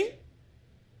receive me?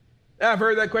 I've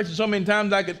heard that question so many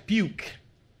times I could puke.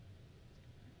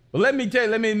 But let me tell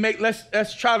you,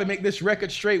 let's try to make this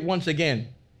record straight once again.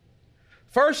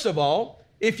 First of all,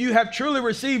 if you have truly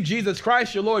received Jesus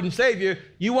Christ, your Lord and Savior,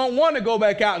 you won't want to go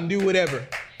back out and do whatever.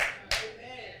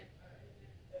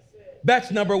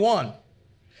 That's number one.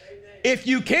 if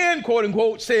you can, quote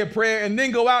unquote, say a prayer and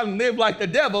then go out and live like the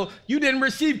devil, you didn't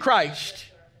receive Christ.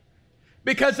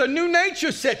 Because a new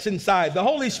nature sits inside. The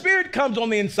Holy Spirit comes on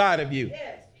the inside of you.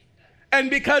 And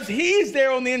because he's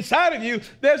there on the inside of you,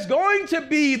 there's going to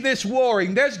be this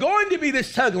warring. There's going to be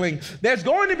this tugging. There's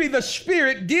going to be the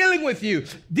Spirit dealing with you,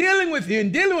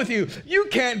 and dealing with you. You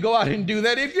can't go out and do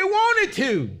that if you wanted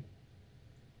to.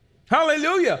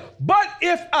 Hallelujah. But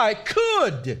if I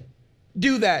could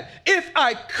do that, if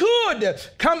I could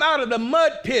come out of the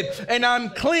mud pit and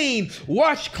I'm clean,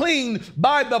 washed clean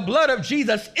by the blood of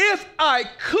Jesus, if I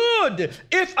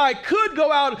could go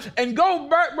out and go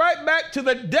right back to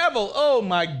the devil, oh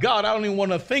my God, I don't even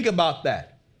want to think about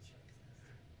that.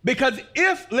 Because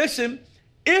if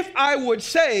I would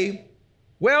say,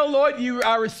 well, Lord,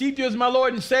 I received you as my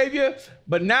Lord and Savior,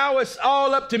 but now it's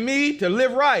all up to me to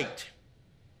live right.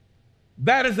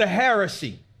 That is a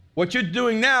heresy. What you're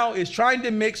doing now is trying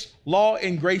to mix law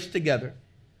and grace together.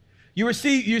 You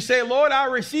say, Lord, I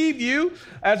receive you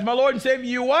as my Lord and Savior.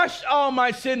 You washed all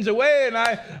my sins away, and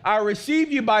I receive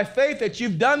you by faith that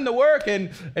you've done the work,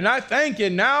 and I thank you.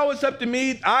 Now it's up to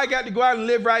me. I got to go out and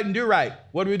live right and do right.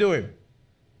 What are we doing?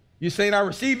 You're saying, I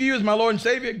receive you as my Lord and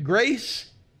Savior,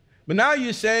 grace. But now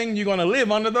you're saying you're going to live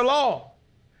under the law.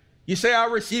 You say, I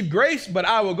receive grace, but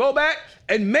I will go back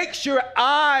and make sure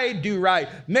I do right.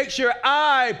 Make sure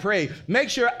I pray. Make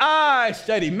sure I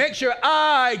study. Make sure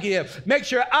I give. Make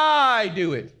sure I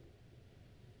do it.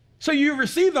 So you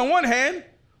received on one hand,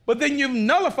 but then you've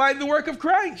nullified the work of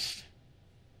Christ.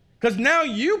 Because now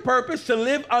you purpose to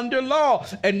live under law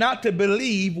and not to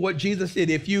believe what Jesus did.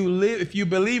 If you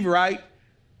believe right,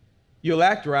 you'll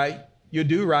act right. You'll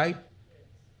do right.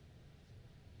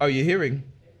 Are you hearing?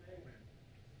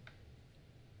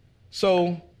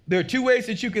 So there are two ways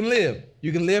that you can live.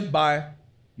 You can live by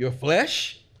your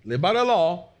flesh, live by the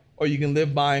law, or you can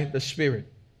live by the Spirit.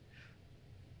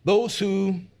 Those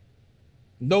in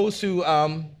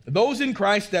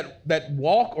Christ that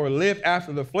walk or live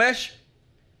after the flesh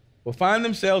will find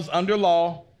themselves under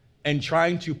law and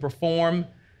trying to perform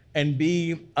and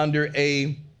be under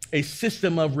a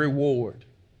system of reward.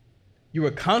 You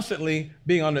are constantly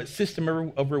being on a system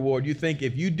of reward. You think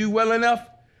if you do well enough,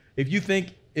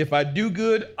 if I do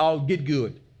good, I'll get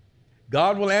good.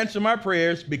 God will answer my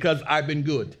prayers because I've been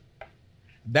good.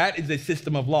 That is a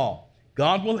system of law.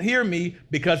 God will hear me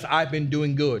because I've been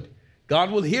doing good.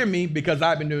 God will hear me because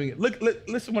I've been doing it.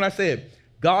 Listen what I said.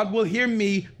 God will hear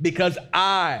me because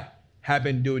I have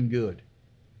been doing good.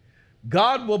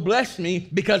 God will bless me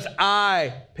because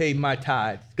I paid my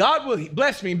tithes. God will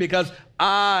bless me because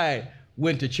I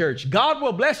went to church. God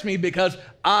will bless me because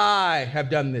I have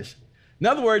done this. In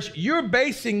other words, you're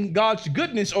basing God's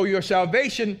goodness or your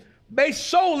salvation based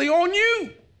solely on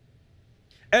you.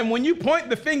 And when you point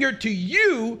the finger to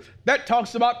you, that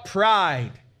talks about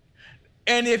pride.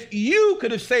 And if you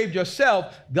could have saved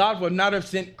yourself, God would not have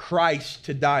sent Christ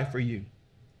to die for you.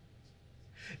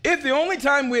 If the only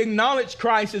time we acknowledge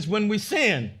Christ is when we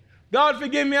sin, God,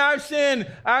 forgive me, I've sinned.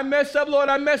 I messed up, Lord,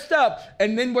 I messed up.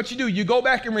 And then what you do, you go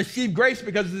back and receive grace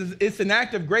because it's an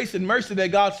act of grace and mercy that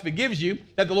God forgives you,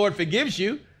 that the Lord forgives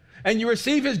you. And you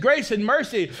receive his grace and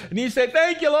mercy. And you say,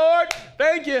 thank you, Lord,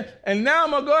 thank you. And now I'm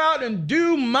going to go out and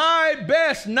do my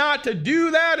best not to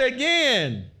do that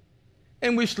again.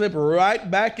 And we slip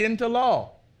right back into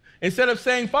law. Instead of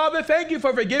saying, Father, thank you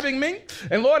for forgiving me.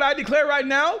 And Lord, I declare right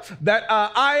now that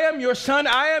I am your son.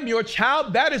 I am your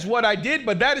child. That is what I did,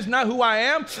 but that is not who I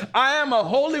am. I am a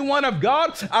holy one of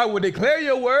God. I will declare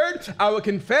your word. I will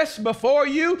confess before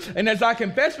you. And as I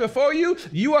confess before you,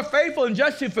 you are faithful and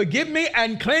just to forgive me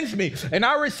and cleanse me. And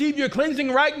I receive your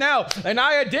cleansing right now. And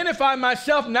I identify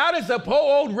myself not as a poor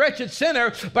old wretched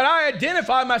sinner, but I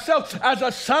identify myself as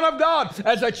a son of God,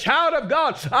 as a child of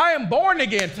God. I am born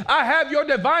again. I have your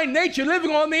divine nature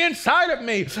living on the inside of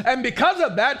me. And because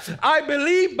of that, I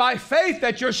believe by faith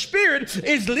that your spirit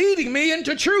is leading me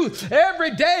into truth.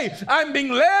 Every day I'm being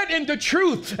led into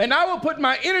truth, and I will put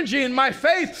my energy and my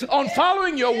faith on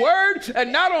following your word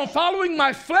and not on following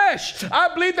my flesh.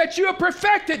 I believe that you have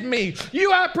perfected me.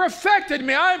 You have perfected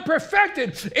me. I am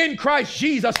perfected in Christ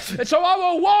Jesus. And so I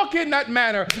will walk in that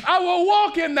manner. I will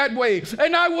walk in that way,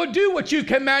 and I will do what you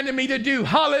commanded me to do.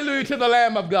 Hallelujah to the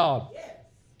Lamb of God.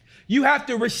 You have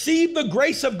to receive the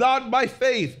grace of God by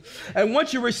faith. And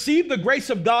once you receive the grace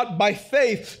of God by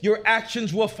faith, your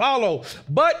actions will follow.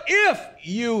 But if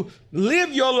you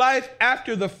live your life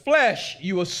after the flesh,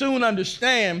 you will soon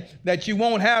understand that you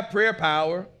won't have prayer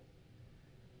power.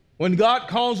 When God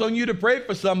calls on you to pray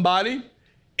for somebody,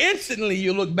 instantly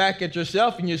you look back at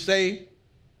yourself and you say,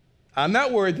 I'm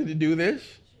not worthy to do this.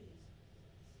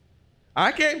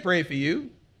 I can't pray for you.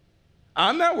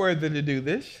 I'm not worthy to do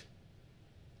this.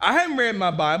 I haven't read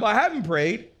my Bible. I haven't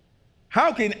prayed.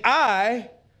 How can I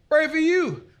pray for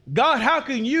you? God, how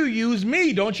can you use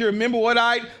me? Don't you remember what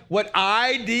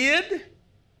I did?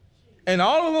 And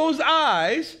all of those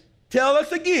eyes tell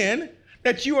us again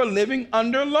that you are living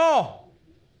under law.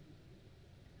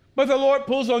 But the Lord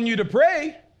pulls on you to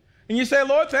pray, and you say,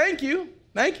 Lord, thank you.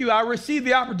 Thank you. I received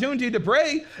the opportunity to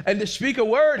pray and to speak a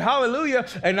word. Hallelujah.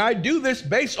 And I do this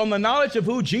based on the knowledge of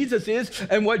who Jesus is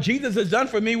and what Jesus has done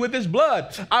for me with his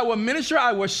blood. I will minister,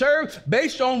 I will serve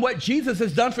based on what Jesus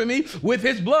has done for me with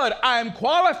his blood. I am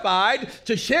qualified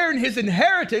to share in his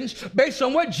inheritance based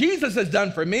on what Jesus has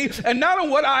done for me and not on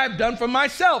what I have done for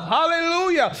myself.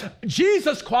 Hallelujah.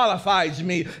 Jesus qualifies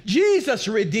me. Jesus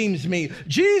redeems me.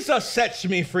 Jesus sets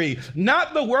me free.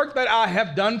 Not the work that I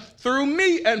have done through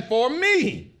me and for me.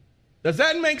 Does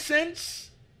that make sense?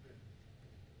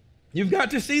 You've got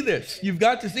to see this. You've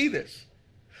got to see this.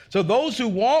 So those who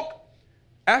walk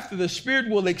after the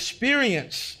Spirit will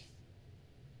experience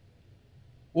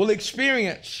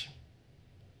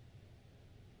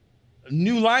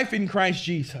new life in Christ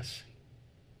Jesus.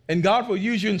 And God will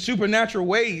use you in supernatural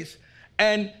ways.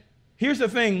 And here's the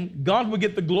thing, God will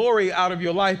get the glory out of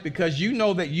your life because you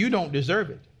know that you don't deserve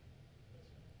it.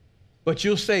 But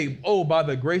you'll say, oh, by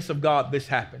the grace of God, this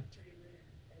happened.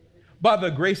 By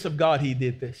the grace of God, he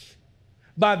did this.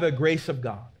 By the grace of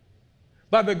God.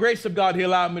 By the grace of God, he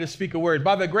allowed me to speak a word.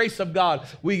 By the grace of God,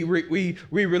 we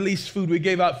released food. We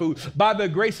gave out food. By the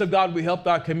grace of God, we helped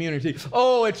our community.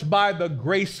 Oh, it's by the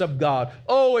grace of God.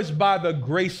 Oh, it's by the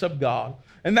grace of God.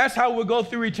 And that's how we'll go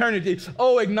through eternity.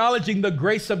 Oh, acknowledging the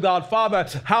grace of God. Father,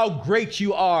 how great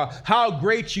you are. How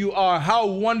great you are. How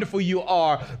wonderful you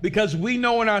are. Because we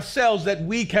know in ourselves that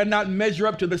we cannot measure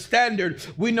up to the standard.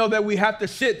 We know that we have to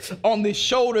sit on the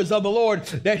shoulders of the Lord,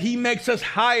 that he makes us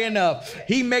high enough.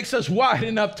 He makes us wide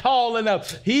enough, tall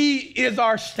enough. He is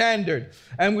our standard.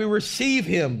 And we receive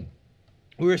him.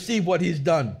 We receive what he's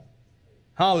done.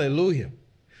 Hallelujah.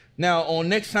 Now, on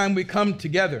next time we come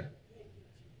together,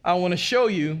 I want to show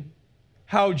you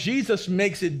how Jesus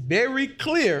makes it very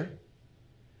clear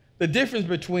the difference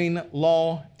between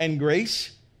law and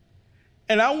grace.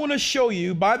 And I want to show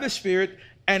you by the Spirit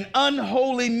an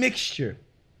unholy mixture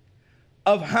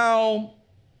of how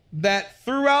that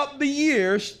throughout the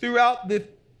years, throughout the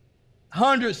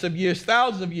hundreds of years,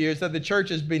 thousands of years that the church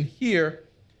has been here,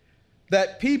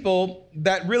 that people,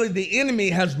 that really the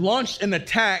enemy has launched an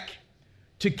attack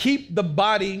to keep the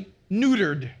body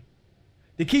neutered,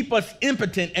 to keep us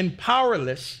impotent and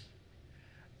powerless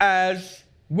as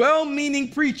well-meaning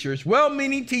preachers,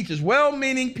 well-meaning teachers,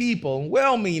 well-meaning people,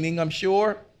 well-meaning, I'm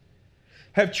sure,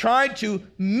 have tried to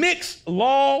mix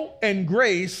law and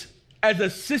grace as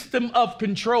a system of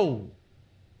control.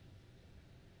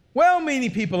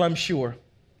 Well-meaning people, I'm sure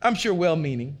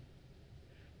well-meaning.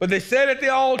 But they said at the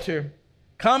altar,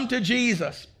 come to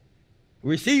Jesus,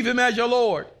 receive him as your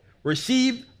Lord,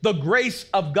 receive the grace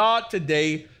of God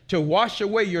today to wash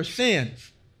away your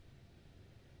sins.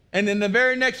 And in the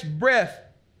very next breath,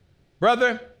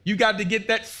 brother, you got to get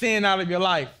that sin out of your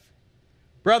life.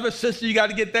 Brother, sister, you got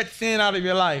to get that sin out of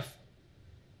your life.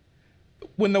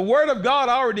 When the word of God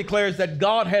already declares that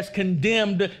God has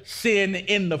condemned sin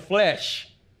in the flesh,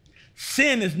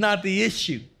 sin is not the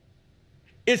issue.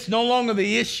 It's no longer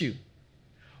the issue.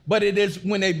 But it is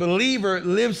when a believer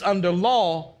lives under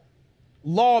law,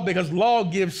 because law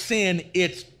gives sin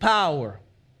its power.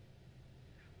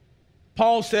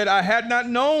 Paul said, I had not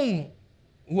known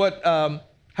what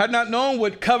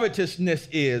covetousness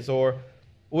is or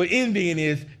what envying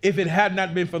is if it had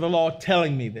not been for the law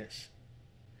telling me this.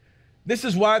 This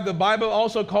is why the Bible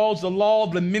also calls the law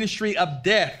the ministry of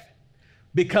death,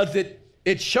 because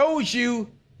it shows you.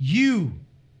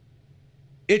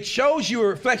 It shows you a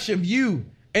reflection of you,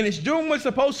 and it's doing what it's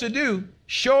supposed to do,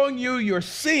 showing you your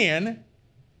sin,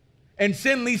 and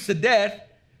sin leads to death.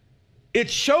 It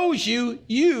shows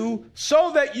you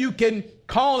so that you can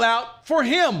call out for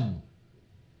him.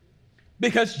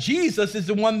 Because Jesus is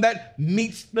the one that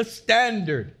meets the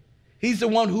standard. He's the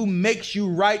one who makes you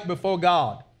right before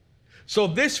God. So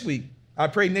this week, I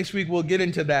pray next week we'll get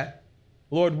into that,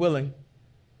 Lord willing.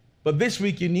 But this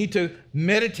week you need to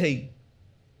meditate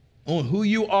on who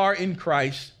you are in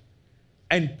Christ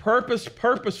and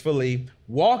purposefully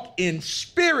walk in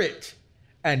spirit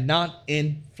and not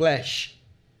in flesh.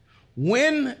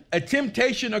 When a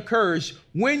temptation occurs,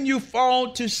 when you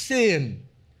fall to sin,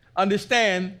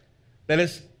 understand that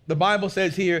as the Bible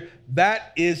says here,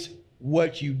 that is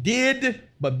what you did,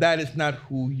 but that is not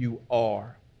who you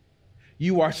are.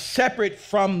 You are separate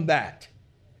from that.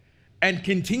 And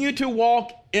continue to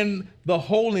walk in the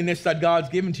holiness that God's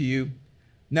given to you,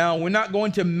 Now, we're not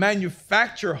going to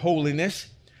manufacture holiness.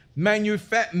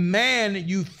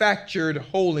 Manufactured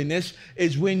holiness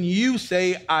is when you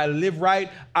say, I live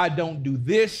right, I don't do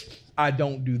this, I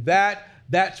don't do that.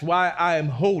 That's why I am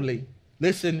holy.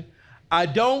 Listen, I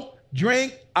don't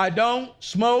drink, I don't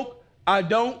smoke, I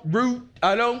don't root,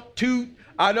 I don't toot,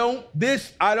 I don't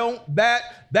this, I don't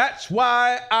that. That's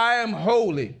why I am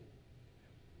holy.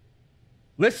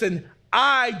 Listen,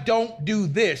 I don't do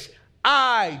this.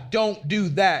 I don't do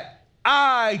that.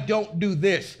 I don't do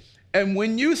this. And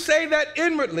when you say that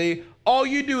inwardly, all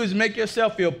you do is make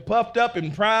yourself feel puffed up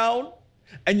and proud.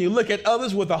 And you look at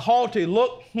others with a haughty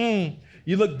look. You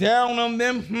look down on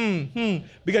them.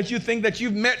 Because you think that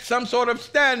you've met some sort of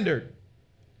standard.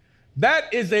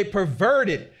 That is a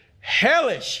perverted,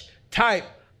 hellish type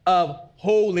of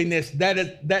holiness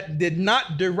that did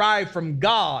not derive from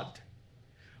God.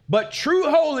 But true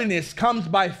holiness comes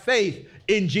by faith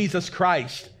in Jesus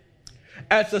Christ.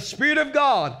 As the Spirit of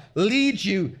God leads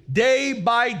you day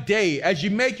by day, as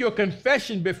you make your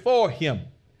confession before Him.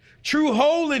 True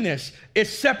holiness is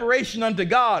separation unto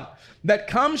God that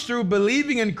comes through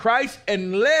believing in Christ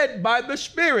and led by the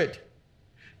Spirit.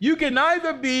 You can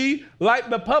either be like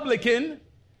the publican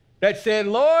that said,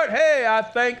 Lord, hey,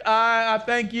 I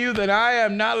thank you that I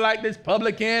am not like this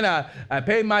publican. I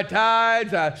pay my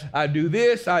tithes, I do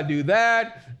this, I do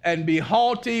that, and be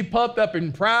haughty, puffed up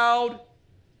and proud.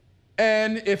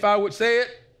 And if I would say it,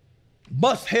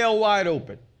 bust hell wide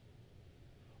open.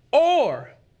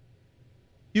 Or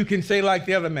you can say like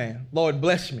the other man, Lord,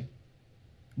 bless me.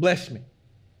 Bless me.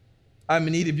 I'm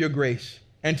in need of your grace.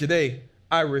 And today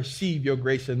I receive your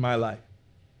grace in my life.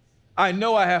 I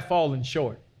know I have fallen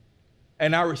short.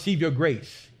 And I receive your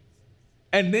grace.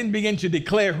 And then begin to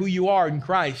declare who you are in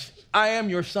Christ. I am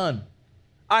your son.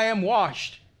 I am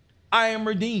washed. I am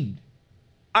redeemed.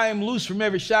 I am loose from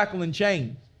every shackle and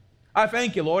chain. I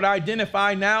thank you, Lord. I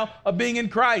identify now of being in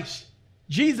Christ.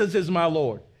 Jesus is my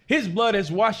Lord. His blood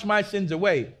has washed my sins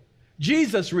away.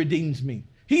 Jesus redeems me.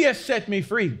 He has set me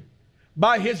free.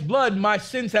 By his blood, my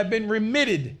sins have been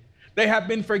remitted. They have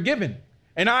been forgiven.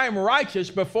 And I am righteous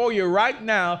before you right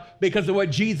now because of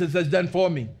what Jesus has done for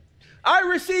me. I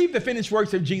receive the finished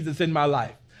works of Jesus in my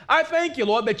life. I thank you,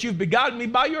 Lord, that you've begotten me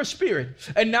by your Spirit.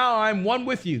 And now I'm one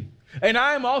with you. And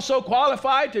I am also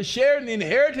qualified to share in the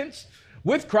inheritance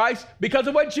with Christ because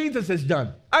of what Jesus has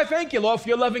done. I thank you, Lord, for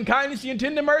your loving kindness and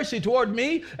tender mercy toward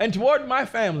me and toward my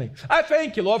family. I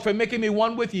thank you, Lord, for making me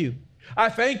one with you. I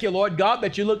thank you, Lord God,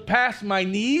 that you look past my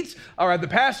needs, or rather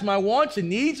past my wants and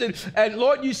needs. And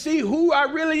Lord, you see who I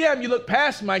really am. You look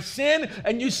past my sin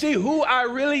and you see who I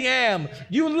really am.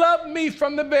 You loved me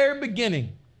from the very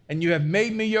beginning and you have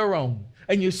made me your own.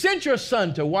 And you sent your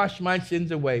son to wash my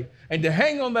sins away and to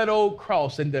hang on that old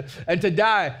cross and to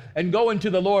die and go into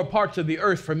the lower parts of the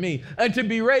earth for me and to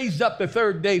be raised up the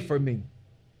third day for me.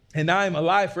 And I am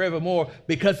alive forevermore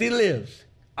because he lives.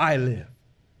 I live.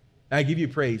 I give you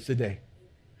praise today.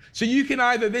 So you can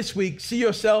either this week see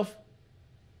yourself,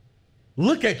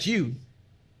 look at you,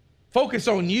 focus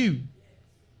on you,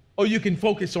 or you can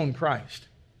focus on Christ.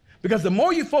 Because the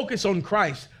more you focus on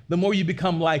Christ, the more you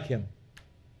become like him.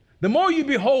 The more you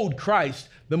behold Christ,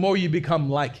 the more you become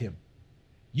like him.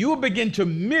 You will begin to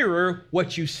mirror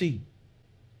what you see.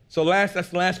 So that's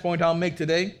the last point I'll make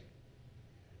today.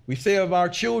 We say of our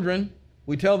children,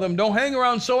 we tell them, don't hang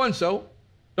around so-and-so.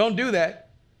 Don't do that.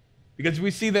 Because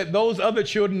we see that those other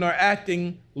children are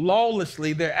acting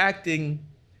lawlessly. They're acting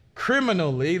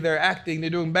criminally. They're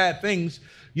doing bad things.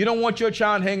 You don't want your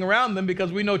child hanging around them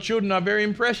because we know children are very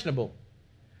impressionable.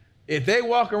 If they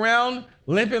walk around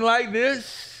limping like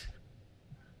this,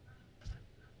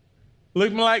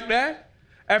 looking like that,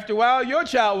 after a while, your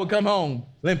child will come home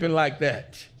limping like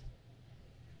that.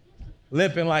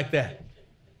 Limping like that.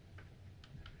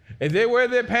 If they wear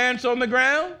their pants on the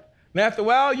ground, and after a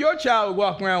while, your child will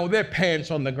walk around with their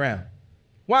pants on the ground.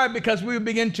 Why? Because we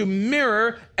begin to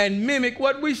mirror and mimic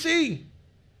what we see.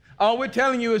 All we're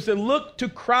telling you is to look to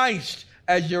Christ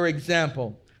as your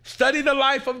example. Study the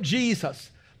life of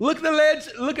Jesus. Look at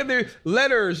the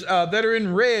letters that are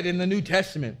in red in the New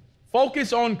Testament.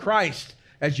 Focus on Christ.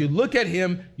 As you look at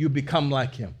him, you become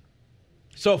like him.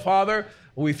 So, Father,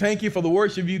 we thank you for the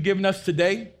worship you've given us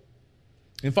today.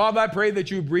 And Father, I pray that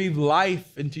you breathe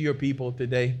life into your people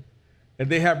today, that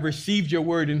they have received your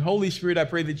word. And Holy Spirit, I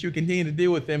pray that you continue to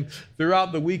deal with them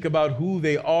throughout the week about who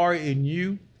they are in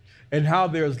you and how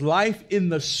there's life in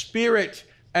the Spirit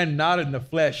and not in the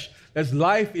flesh. There's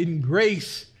life in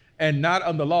grace and not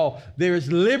on the law. There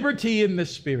is liberty in the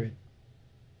Spirit.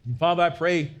 And Father, I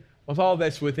pray with all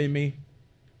that's within me,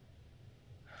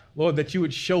 Lord, that you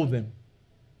would show them,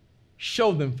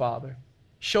 Father,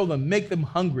 Show them, make them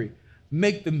hungry,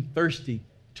 make them thirsty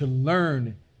to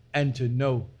learn and to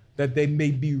know that they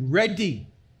may be ready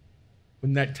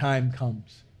when that time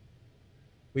comes.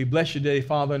 We bless you today,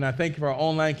 Father, and I thank you for our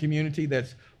online community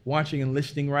that's watching and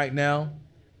listening right now.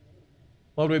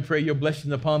 Lord, we pray your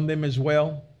blessings upon them as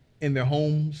well, in their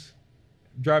homes,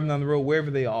 driving down the road, wherever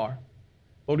they are.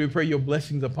 Lord, we pray your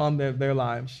blessings upon their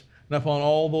lives and upon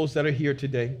all those that are here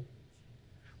today.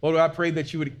 Lord, I pray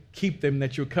that you would keep them,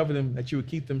 that you would cover them, that you would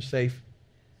keep them safe.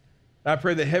 I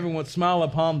pray that heaven would smile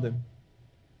upon them.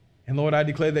 And Lord, I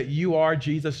declare that you are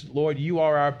Jesus. Lord, you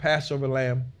are our Passover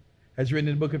lamb. As written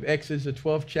in the book of Exodus, the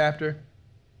 12th chapter,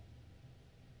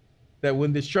 that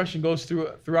when destruction goes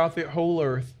throughout the whole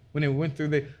earth, when it went through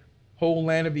the whole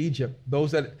land of Egypt,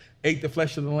 those that ate the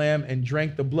flesh of the lamb and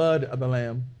drank the blood of the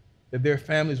lamb, that their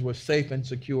families were safe and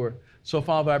secure. So,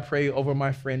 Father, I pray over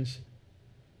my friends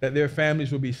that their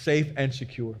families will be safe and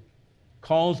secure.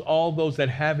 Cause all those that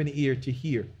have an ear to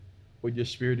hear what your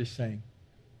Spirit is saying.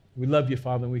 We love you,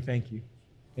 Father, and we thank you.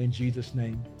 In Jesus'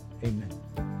 name, amen.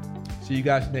 See you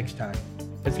guys next time.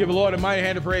 Let's give the Lord a mighty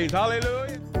hand of praise.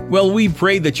 Hallelujah. Well, we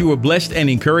pray that you were blessed and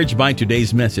encouraged by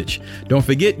today's message. Don't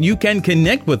forget, you can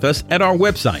connect with us at our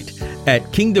website at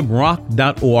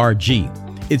kingdomrock.org.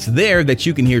 It's there that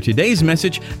you can hear today's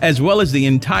message as well as the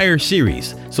entire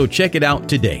series. So check it out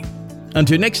today.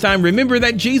 Until next time, remember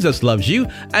that Jesus loves you,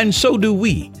 and so do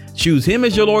we. Choose him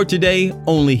as your Lord today.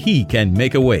 Only he can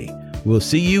make a way. We'll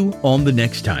see you on the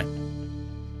next time.